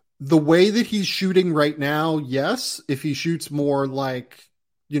 The way that he's shooting right now, yes. If he shoots more like,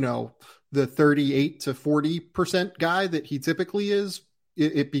 the 38 to 40% guy that he typically is,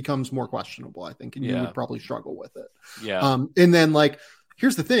 it becomes more questionable, I think, and you would probably struggle with it. Yeah. And then like,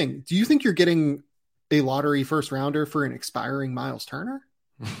 here's the thing. Do you think you're getting a lottery first rounder for an expiring Miles Turner?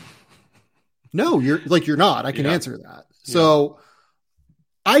 No, you're not. I can answer that. So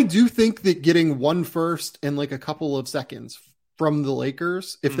I do think that getting 1 first and like a couple of seconds from the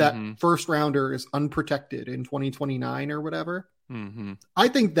Lakers, if that first rounder is unprotected in 2029 or whatever, I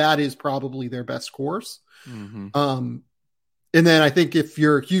think that is probably their best course. And then I think if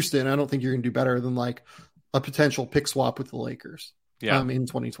you're Houston, I don't think you're going to do better than like a potential pick swap with the Lakers in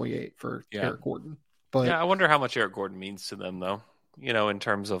 2028 for Eric Gordon. But I wonder how much Eric Gordon means to them, though, in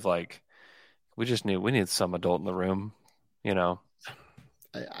terms of like, we need some adult in the room, I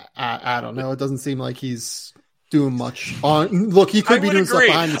don't know. It doesn't seem like he's doing much on. Look, he could be doing stuff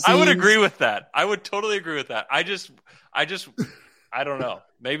behind the scenes. I would agree with that. I would totally agree with that. I don't know.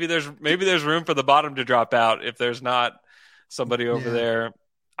 Maybe there's room for the bottom to drop out if there's not somebody over there.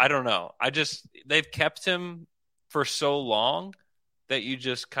 I don't know. They've kept him for so long that you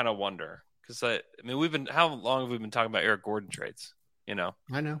just kind of wonder, Because I mean, how long have we been talking about Eric Gordon trades? You know,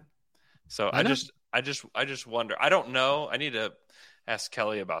 I know. so I just wonder. I don't know. I need to ask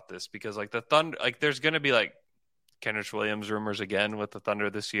Kelly about this because like the Thunder, like there's going to be like Kenrich Williams rumors again with the Thunder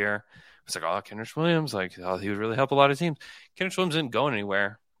this year. It's like, oh, Kenrich Williams, like, oh, he would really help a lot of teams. Kenrich Williams isn't going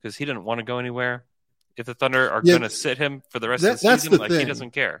anywhere because he didn't want to go anywhere. If the Thunder are going to sit him for the rest of the season, like, he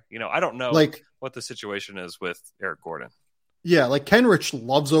doesn't care. You know, I don't know like what the situation is with Eric Gordon. Yeah, like Kenrich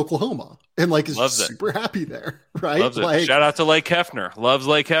loves Oklahoma and like is super happy there, right? Loves it. Like, shout out to Lake Hefner. Loves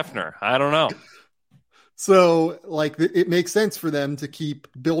Lake Hefner. I don't know. So, like, it makes sense for them to keep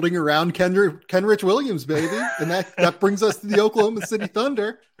building around Kenrich Williams, baby. And that brings us to the Oklahoma City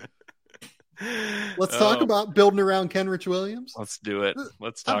Thunder. Let's talk about building around Kenrich Williams. Let's do it.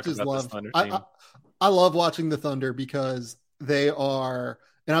 Let's talk about this Thunder team. I love watching the Thunder because they are,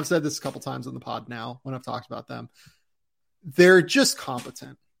 and I've said this a couple times on the pod now when I've talked about them, they're just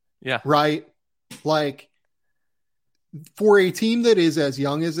competent. Yeah. Right? Like, for a team that is as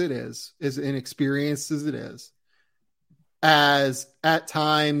young as it is, as inexperienced as it is, as at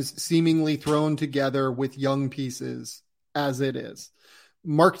times seemingly thrown together with young pieces as it is,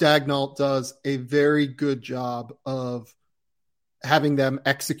 Mark Daigneault does a very good job of having them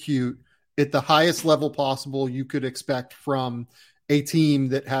execute at the highest level possible you could expect from a team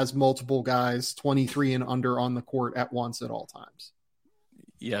that has multiple guys 23 and under on the court at once at all times.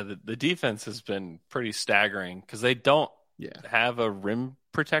 Yeah, the defense has been pretty staggering because they don't have a rim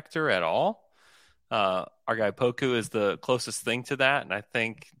protector at all. Our guy Poku is the closest thing to that, and I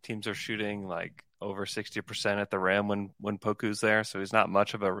think teams are shooting like over 60% at the rim when Poku's there, so he's not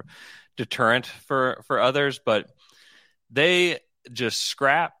much of a deterrent for others, but they just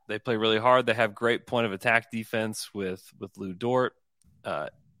scrap. They play really hard. They have great point of attack defense with Lou Dort.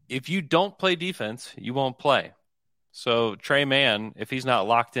 If you don't play defense, you won't play. So Trey Mann, if he's not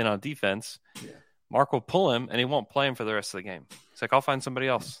locked in on defense, Mark will pull him and he won't play him for the rest of the game. It's like, I'll find somebody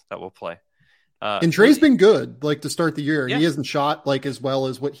else that will play. And Trey's been good, like, to start the year. Yeah. He hasn't shot like as well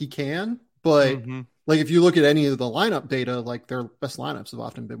as what he can, but like if you look at any of the lineup data, like their best lineups have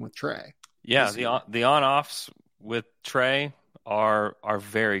often been with Trey. Yeah, the on-offs with Trey are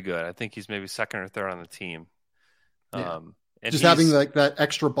very good. I think he's maybe second or third on the team. And just having like that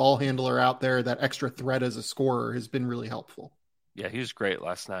extra ball handler out there, that extra threat as a scorer has been really helpful. Yeah, he was great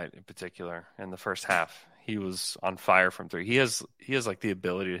last night in particular. In the first half, he was on fire from three. He has like the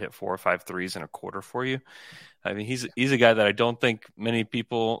ability to hit 4 or 5 threes in a quarter for you. I mean, he's a guy that I don't think many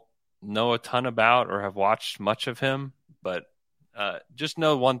people know a ton about or have watched much of him. But just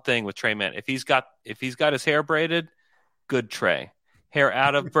know one thing with Trey Mann: if he's got his hair braided, good Trey. Hair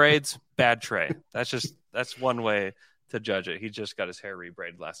out of braids, bad Trey. That's one way to judge it. He just got his hair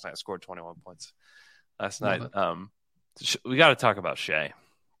rebraided last night, scored 21 points last night. We got to talk about Shai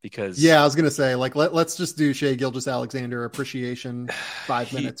because I was going to say, like, let's just do Shai Gilgeous-Alexander appreciation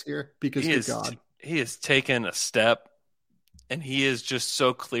 5 minutes here because he has taken a step and he is just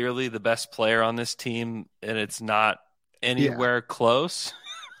so clearly the best player on this team and it's not anywhere close.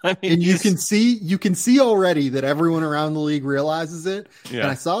 I mean, and you can see already that everyone around the league realizes it. Yeah.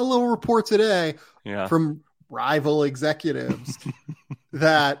 And I saw a little report today from rival executives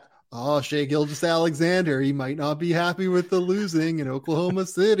that, Shai Gilgeous-Alexander, he might not be happy with the losing in Oklahoma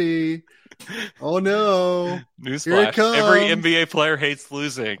City. Oh no. Newsflash. Every NBA player hates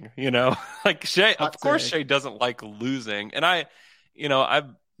losing, you know, like Shai, of course Shai doesn't like losing. And I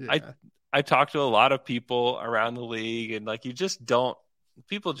talked to a lot of people around the league and like,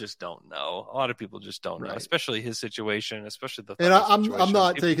 people just don't know. A lot of people just don't know, especially his situation, especially the. And I'm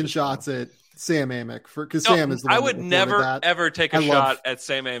not taking shots at Sam Amick because Sam is. The one I would never ever take a shot at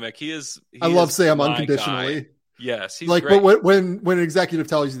Sam Amick. I love Sam unconditionally. Guy. Yes, he's like, great. But when an executive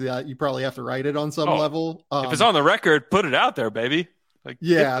tells you that, you probably have to write it on some level. If it's on the record, put it out there, baby. Like,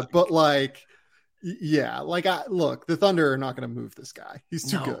 but like. Yeah, like look, the Thunder are not going to move this guy.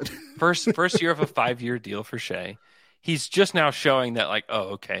 He's too good. First year of a 5-year deal for Shai. He's just now showing that, like,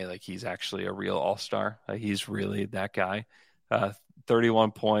 like he's actually a real all-star. Like, he's really that guy.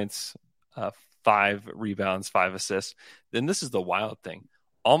 31 points, 5 rebounds, 5 assists. Then this is the wild thing: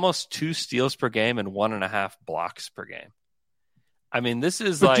 almost 2 steals per game and 1.5 blocks per game. I mean, this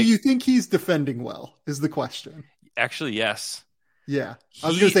is do you think he's defending well? Is the question. Actually, yes. Yeah, I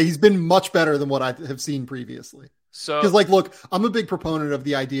was going to say he's been much better than what I have seen previously. So, because like, look, I'm a big proponent of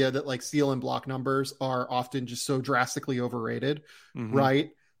the idea that like steal and block numbers are often just so drastically overrated,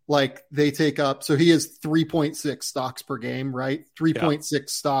 right? Like they take up, so he has 3.6 stocks per game, right? 3.6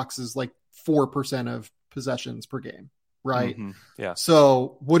 stocks is like 4% of possessions per game, right? Yeah.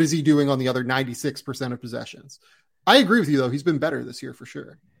 So what is he doing on the other 96% of possessions? I agree with you though. He's been better this year for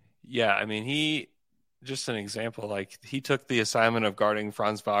sure. Yeah, I mean, just an example, like he took the assignment of guarding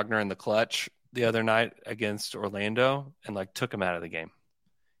Franz Wagner in the clutch the other night against Orlando and like took him out of the game.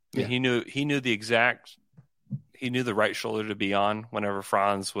 I mean, he knew the right shoulder to be on whenever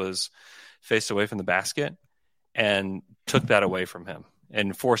Franz was faced away from the basket and took that away from him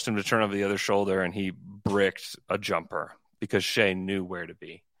and forced him to turn over the other shoulder, and he bricked a jumper because Shai knew where to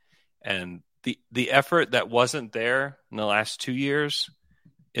be. And the effort that wasn't there in the last 2 years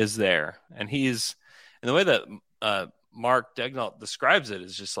is there. And the way that Mark Daigneault describes it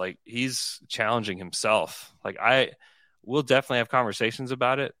is just like he's challenging himself. Like we'll definitely have conversations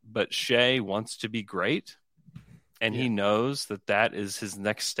about it, but Shai wants to be great, and he knows that is his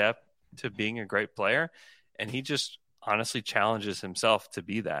next step to being a great player, and he just honestly challenges himself to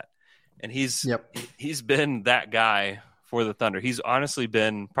be that. And he's been that guy for the Thunder. He's honestly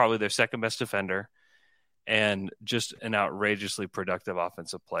been probably their second best defender and just an outrageously productive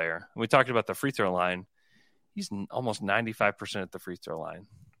offensive player. We talked about the free throw line. He's almost 95% at the free throw line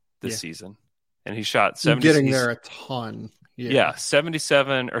this season. And he shot 70. Getting there a ton. Yeah,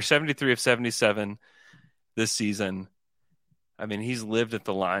 77 or 73 of 77 this season. I mean, he's lived at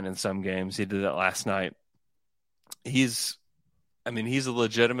the line in some games. He did that last night. He's a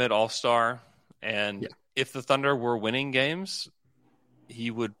legitimate all-star. And if the Thunder were winning games, he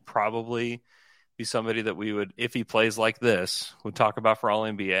would probably be somebody that we would, if he plays like this, would talk about for All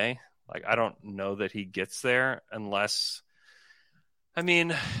NBA. Like, I don't know that he gets there unless, I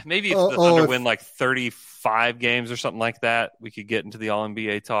mean, maybe if the Thunder win like 35 games or something like that, we could get into the All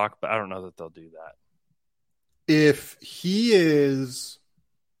NBA talk, but I don't know that they'll do that. If he is,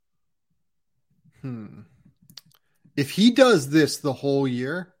 if he does this the whole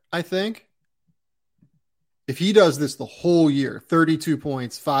year, I think, if he does this the whole year, 32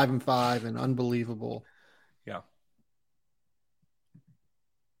 points, 5 and 5 and unbelievable. Yeah.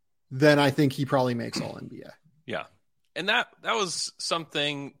 Then I think he probably makes All NBA. Yeah. And that was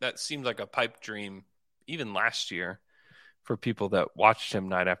something that seemed like a pipe dream even last year for people that watched him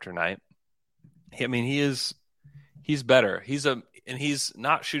night after night. I mean, he's better. And he's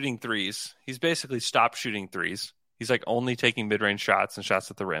not shooting threes. He's basically stopped shooting threes. He's like only taking mid-range shots and shots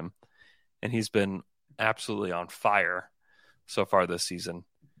at the rim. And he's been absolutely on fire so far this season.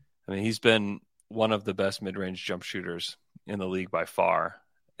 I mean, he's been one of the best mid-range jump shooters in the league by far.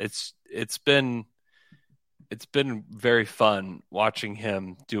 It's been very fun watching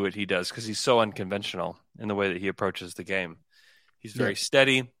him do what he does because he's so unconventional in the way that he approaches the game. He's very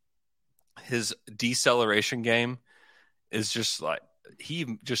steady. His deceleration game is just like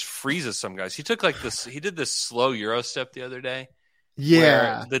he just freezes some guys. He took like this. He did this slow Euro step the other day.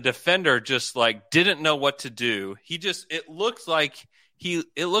 Yeah, where the defender just like didn't know what to do. It looked like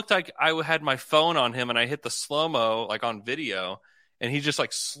I had my phone on him and I hit the slow-mo like on video, and he just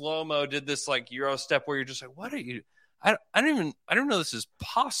like slow-mo did this like Euro step where you're just like, what are you? I don't know this is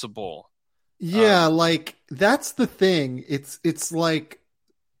possible. Yeah, like that's the thing. It's like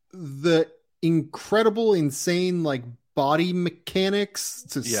the incredible, insane like body mechanics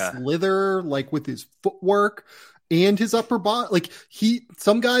to slither like with his footwork and his upper body. Like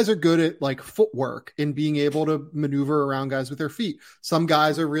some guys are good at like footwork and being able to maneuver around guys with their feet. Some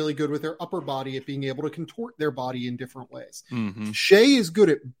guys are really good with their upper body at being able to contort their body in different ways. Mm-hmm. Shai is good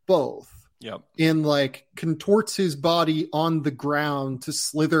at both. Yep. And like contorts his body on the ground to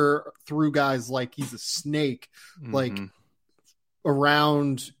slither through guys like he's a snake, like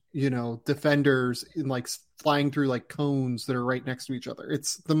around, defenders and like flying through like cones that are right next to each other.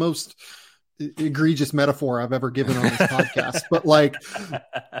 It's the most egregious metaphor I've ever given on this podcast, but like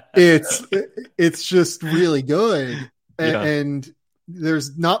it's just really good. And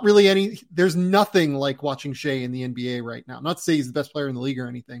there's nothing like watching Shai in the NBA right now. Not to say he's the best player in the league or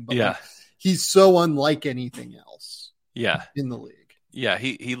anything, but like, he's so unlike anything else in the league. Yeah,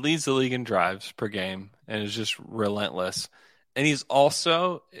 he leads the league in drives per game and is just relentless. And he's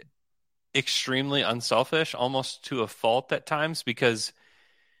also extremely unselfish, almost to a fault at times, because,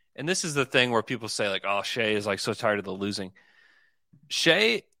 and this is the thing where people say like, oh, Shai is like so tired of the losing.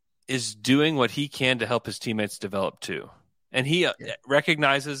 Shai is doing what he can to help his teammates develop too. And he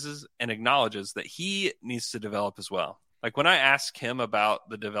recognizes and acknowledges that he needs to develop as well. Like when I ask him about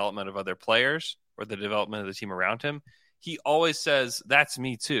the development of other players or the development of the team around him, he always says, that's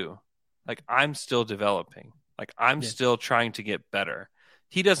me too. Like I'm still developing. Like I'm still trying to get better.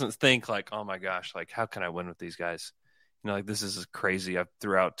 He doesn't think like, oh my gosh, like how can I win with these guys? Like this is crazy. I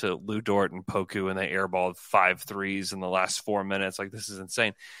threw out to Lou Dort and Poku and they airballed 5 threes in the last 4 minutes. Like this is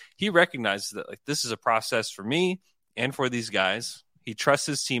insane. He recognizes that like this is a process for me and for these guys. He trusts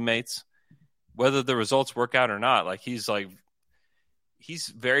his teammates, whether the results work out or not. Like he's like, he's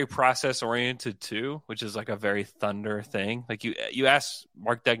very process oriented too, which is like a very Thunder thing. Like you ask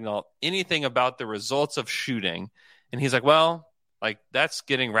Mark Daigneault anything about the results of shooting, and he's like, well, like that's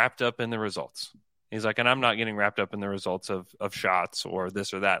getting wrapped up in the results. He's like, and I'm not getting wrapped up in the results of shots or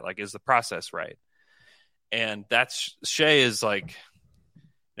this or that. Like, is the process right? And that's Shai is like,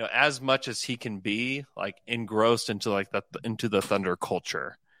 as much as he can be like engrossed into like into the Thunder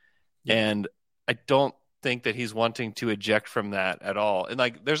culture. Yeah. And I don't think that he's wanting to eject from that at all. And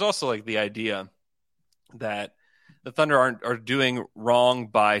like, there's also like the idea that the Thunder are doing wrong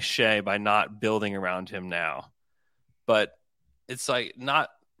by Shai by not building around him now. But it's like not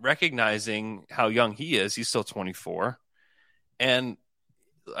recognizing how young he is. He's still 24. And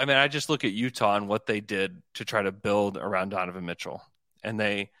I mean, I just look at Utah and what they did to try to build around Donovan Mitchell. And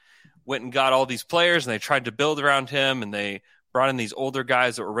they went and got all these players and they tried to build around him, and they brought in these older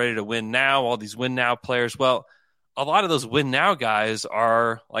guys that were ready to win now, all these win now players. Well, a lot of those win now guys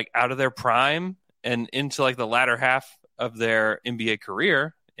are like out of their prime and into like the latter half of their NBA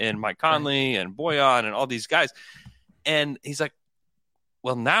career, in Mike Conley and Bojan and all these guys. And he's like,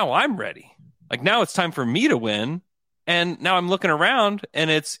 well, now I'm ready. Like, now it's time for me to win. And now I'm looking around, and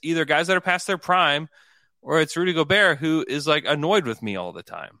it's either guys that are past their prime, or it's Rudy Gobert, who is like annoyed with me all the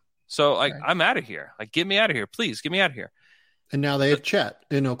time. So like, I'm out of here. Like, get me out of here. Please get me out of here. And now they have Chet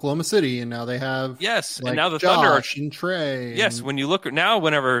in Oklahoma City, and now they have like, and now the Josh Thunder and Trey. Yes, when you look at now,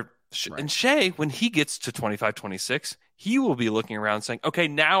 whenever and Shai, when he gets to 25, 26, he will be looking around saying, okay,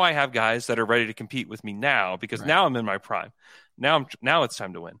 now I have guys that are ready to compete with me now, because now I'm in my prime. Now it's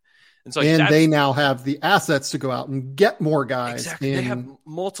time to win. And so they now have the assets to go out and get more guys. Exactly. They have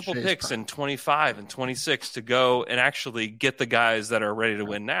multiple picks in 25 and 26 to go and actually get the guys that are ready to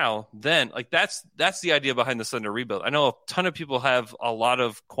win now. Then like that's the idea behind the Thunder rebuild. I know a ton of people have a lot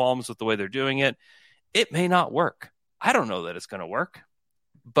of qualms with the way they're doing it. It may not work. I don't know that it's going to work,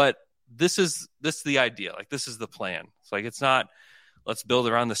 but this is the idea. Like, this is the plan. It's like, it's not, let's build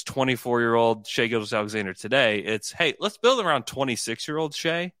around this 24-year-old Shai Gilgeous-Alexander today. It's, hey, let's build around 26-year-old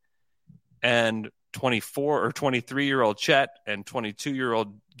Shai and 24 or 23-year-old Chet and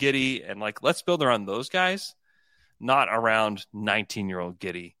 22-year-old Giddey. And like, let's build around those guys, not around 19-year-old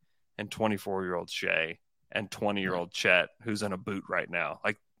Giddey and 24-year-old Shai and 20-year-old Chet, who's in a boot right now.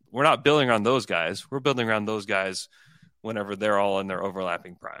 Like, we're not building around those guys. We're building around those guys whenever they're all in their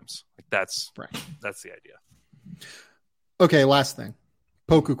overlapping primes. Like, that's the idea. Okay, last thing.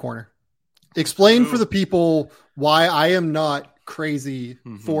 Poku Corner. Explain for the people why I am not crazy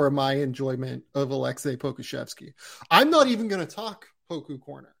for my enjoyment of Alexei Pokusevski. I'm not even going to talk Poku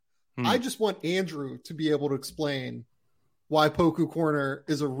Corner. I just want Andrew to be able to explain why Poku Corner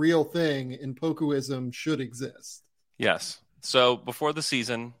is a real thing and Pokuism should exist. Yes. So before the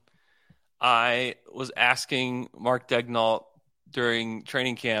season, I was asking Mark Daigneault during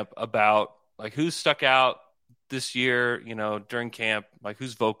training camp about like who stuck out this year, during camp, like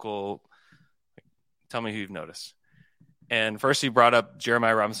who's vocal. Tell me who you've noticed. And first he brought up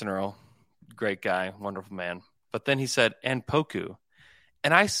Jeremiah Robinson Earl, great guy, wonderful man. But then he said, and Poku.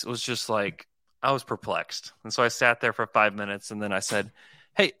 And I was just like, I was perplexed. And so I sat there for 5 minutes, and then I said,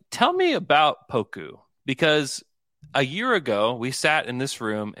 hey, tell me about Poku. Because a year ago, we sat in this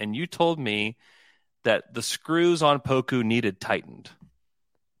room, and you told me that the screws on Poku needed tightened.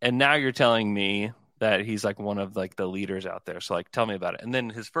 And now you're telling me that he's like one of like the leaders out there. So like, tell me about it. And then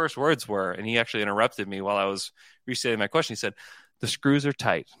his first words were, and he actually interrupted me while I was restating my question. He said, the screws are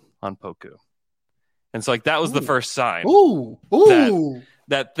tight on Poku. And so like, that was the first sign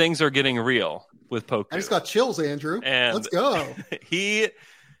that things are getting real with Poku. I just got chills, Andrew. And let's go. He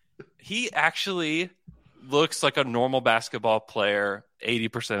actually looks like a normal basketball player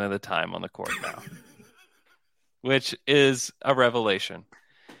 80% of the time on the court now, which is a revelation.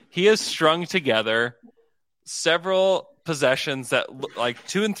 He has strung together several possessions that like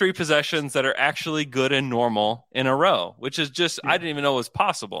 2 and 3 possessions that are actually good and normal in a row, which is just, I didn't even know was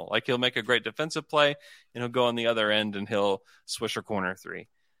possible. Like, he'll make a great defensive play and he'll go on the other end and he'll swish a corner three.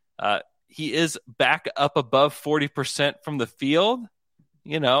 He is back up above 40% from the field.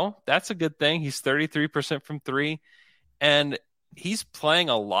 That's a good thing. He's 33% from three, and he's playing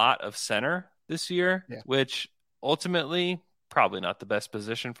a lot of center this year, which ultimately probably not the best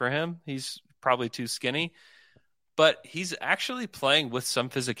position for him. He's probably too skinny, but he's actually playing with some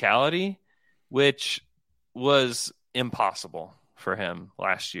physicality, which was impossible for him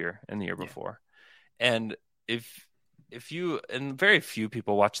last year and the year before. And if you, and very few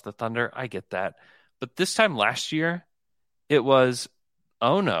people watch the Thunder, I get that. But this time last year, it was,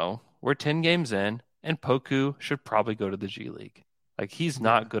 oh no, we're 10 games in and Poku should probably go to the G League. Like, he's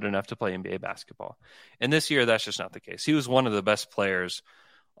not good enough to play NBA basketball. And this year, that's just not the case. He was one of the best players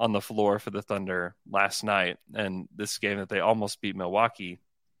on the floor for the Thunder last night. And this game that they almost beat Milwaukee,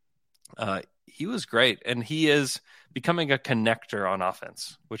 he was great. And he is becoming a connector on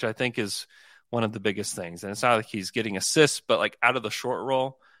offense, which I think is one of the biggest things. And it's not like he's getting assists, but like out of the short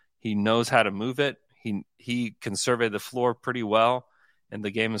roll, he knows how to move it. He can survey the floor pretty well, and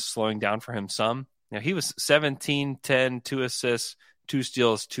the game is slowing down for him some. Now, he was 17, 10, 2 assists, 2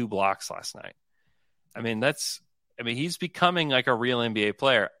 steals, 2 blocks last night. I mean, he's becoming like a real NBA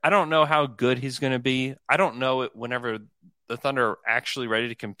player. I don't know how good he's going to be. I don't know whenever the Thunder are actually ready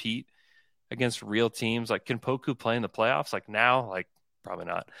to compete against real teams. Like, can Poku play in the playoffs? Like now, like probably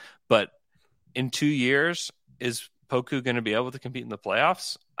not. But in 2 years, is Poku going to be able to compete in the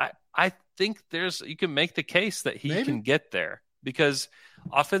playoffs? I think you can make the case that he can get there, because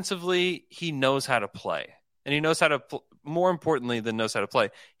offensively he knows how to play, and he knows how to more importantly than knows how to play,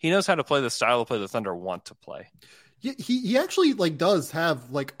 he knows how to play the style of play the Thunder want to play. Yeah, he actually like does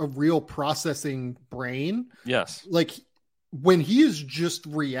have like a real processing brain. Yes. Like when he is just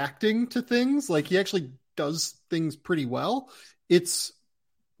reacting to things, like he actually does things pretty well. It's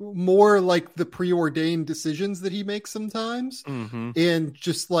more like the preordained decisions that he makes sometimes. Mm-hmm. And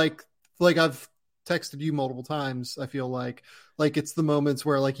just like I've texted you multiple times, I feel like it's the moments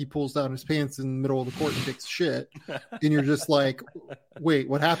where like he pulls down his pants in the middle of the court and takes shit, and you're just like, wait,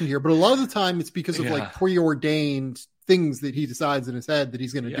 what happened here? But a lot of the time it's because of like preordained things that he decides in his head that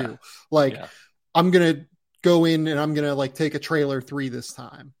he's going to do. Like, I'm going to go in and I'm going to like take a trailer 3 this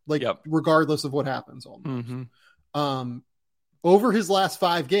time, like regardless of what happens almost. Mm-hmm. Over his last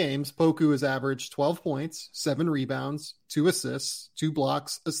 5 games, Poku has averaged 12 points, 7 rebounds, 2 assists, 2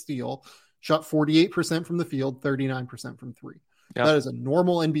 blocks, a steal, shot 48% from the field, 39% from 3. Yep. That is a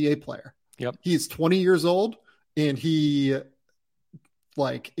normal NBA player. Yep. He is 20 years old, and he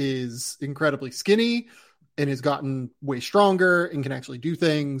like is incredibly skinny and has gotten way stronger and can actually do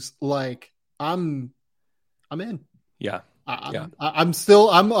things. Like I'm in. Yeah.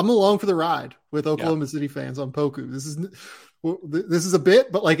 I'm along for the ride with Oklahoma City fans on Poku. This is a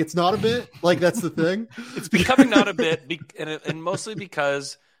bit, but like it's not a bit. Like that's the thing. It's becoming not a bit, and mostly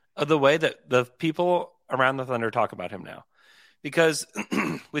because of the way that the people around the Thunder talk about him now. Because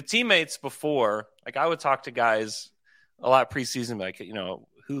with teammates before, like I would talk to guys a lot preseason, like, you know,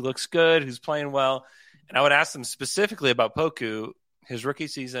 who looks good, who's playing well, and I would ask them specifically about Poku, his rookie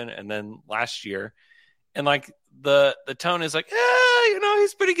season, and then last year, and like the tone is like, you know,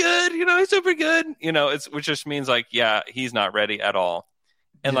 he's pretty good, you know, he's super good, you know, which just means like, he's not ready at all.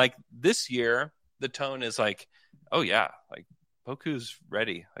 And like this year, the tone is like, oh yeah, like Poku's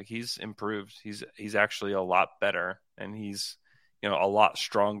ready, like he's improved, he's actually a lot better, and he's, you know, a lot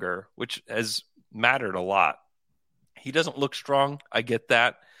stronger, which has mattered a lot. He doesn't look strong, I get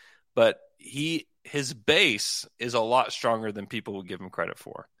that, but his base is a lot stronger than people would give him credit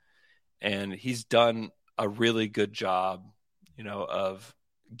for, and he's done a really good job, you know, of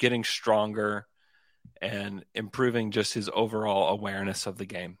getting stronger and improving just his overall awareness of the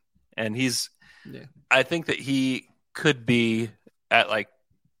game. And I think that he could be at like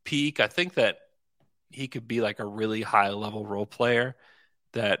peak. I think that he could be like a really high level role player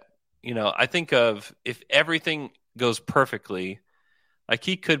that, you know, I think of if everything goes perfectly, like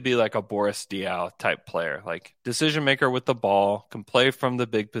he could be like a Boris Diaw type player, like decision maker with the ball, can play from the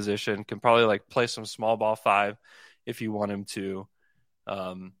big position, can probably like play some small ball 5 if you want him to,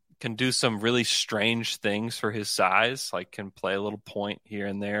 can do some really strange things for his size, like can play a little point here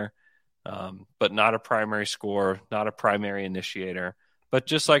and there, but not a primary scorer, not a primary initiator, but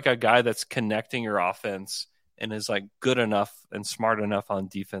just like a guy that's connecting your offense and is like good enough and smart enough on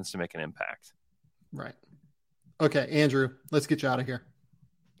defense to make an impact. Right. Okay, Andrew, let's get you out of here.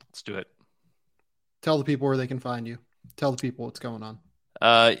 Let's do it. Tell the people where they can find you. Tell the people what's going on.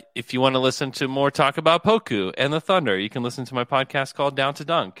 If you want to listen to more talk about Poku and the Thunder, you can listen to my podcast called Down to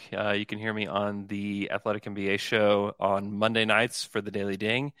Dunk. You can hear me on the Athletic NBA show on Monday nights for the Daily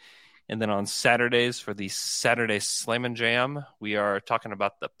Ding. And then on Saturdays for the Saturday Slam and Jam, we are talking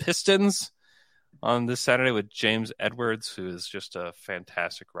about the Pistons on this Saturday with James Edwards, who is just a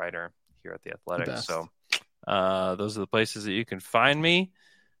fantastic writer here at the Athletic. So those are the places that you can find me.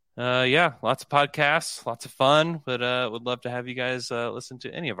 Lots of podcasts, lots of fun, but would love to have you guys listen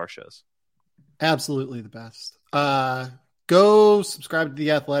to any of our shows. Absolutely the best. Go subscribe to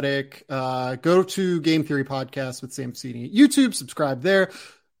The Athletic. Go to Game Theory Podcast with Sam Vecini at YouTube. Subscribe there.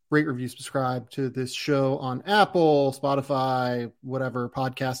 Rate, review, subscribe to this show on Apple, Spotify, whatever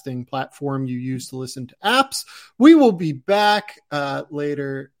podcasting platform you use to listen to apps. We will be back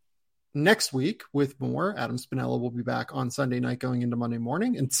later next week with more. Adam Spinella will be back on Sunday night going into Monday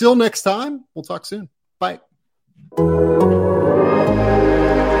morning. Until next time, we'll talk soon. Bye.